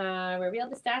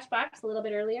 Revealed the stash box a little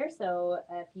bit earlier, so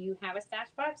if you have a stash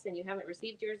box and you haven't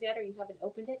received yours yet, or you haven't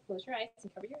opened it, close your eyes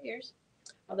and cover your ears.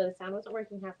 Although the sound wasn't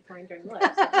working half the time during the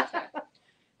live. So we'll check.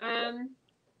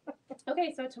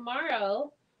 Okay, so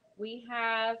tomorrow we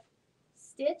have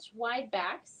Stitch wide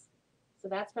backs. So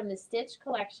that's from the Stitch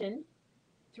collection.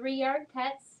 3-yard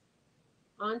cuts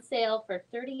on sale for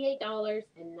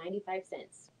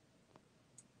 $38.95.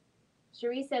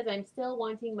 Cherie says, I'm still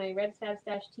wanting my Red Fab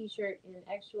Stash t-shirt in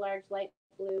extra large, light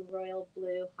blue, royal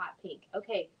blue, hot pink.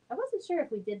 Okay, I wasn't sure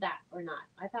if we did that or not.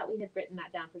 I thought we had written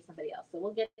that down for somebody else. So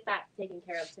we'll get that taken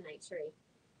care of tonight, Cherie.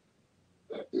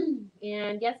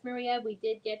 And yes, Maria, we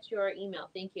did get your email.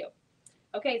 Thank you.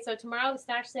 Okay, so tomorrow the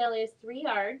stash sale is 3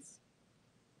 yards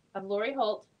of Lori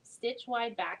Holt stitch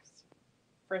wide backs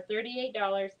for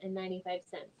 $38.95.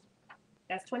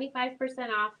 That's 25%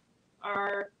 off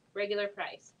our regular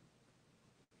price.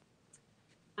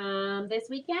 This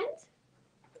weekend,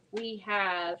 we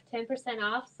have 10%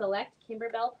 off select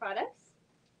Kimberbell products.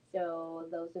 So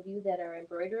those of you that are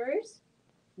embroiderers,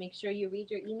 make sure you read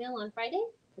your email on Friday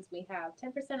because we have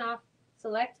 10% off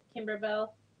select Kimberbell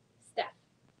stuff.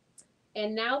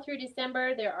 And now through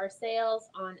December, there are sales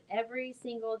on every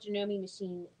single Janome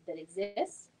machine that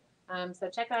exists. So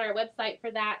check out our website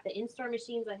for that. The in-store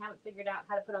machines, I haven't figured out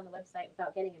how to put on the website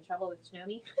without getting in trouble with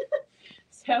Janome.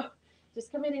 So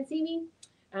just come in and see me.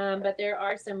 But there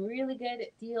are some really good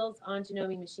deals on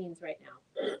Janome machines right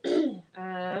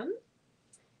now.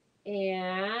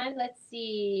 And let's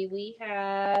see, we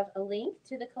have a link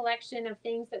to the collection of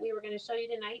things that we were going to show you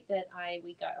tonight that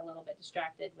we got a little bit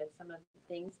distracted with some of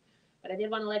the things. But I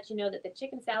did want to let you know that the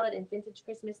chicken salad and vintage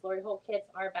Christmas Lori Holt kits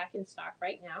are back in stock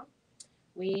right now.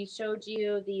 We showed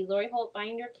you the Lori Holt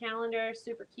binder calendar,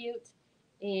 super cute.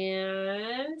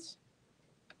 And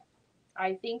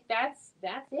I think that's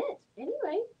it.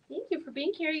 Anyway, thank you for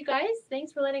being here, you guys.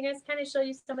 Thanks for letting us kind of show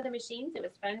you some of the machines. It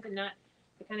was fun to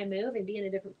kind of move and be in a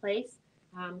different place.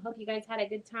 Hope you guys had a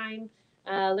good time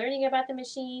learning about the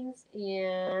machines.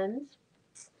 And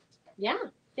yeah,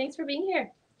 thanks for being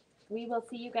here. We will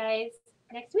see you guys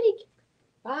next week.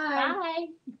 Bye. Bye.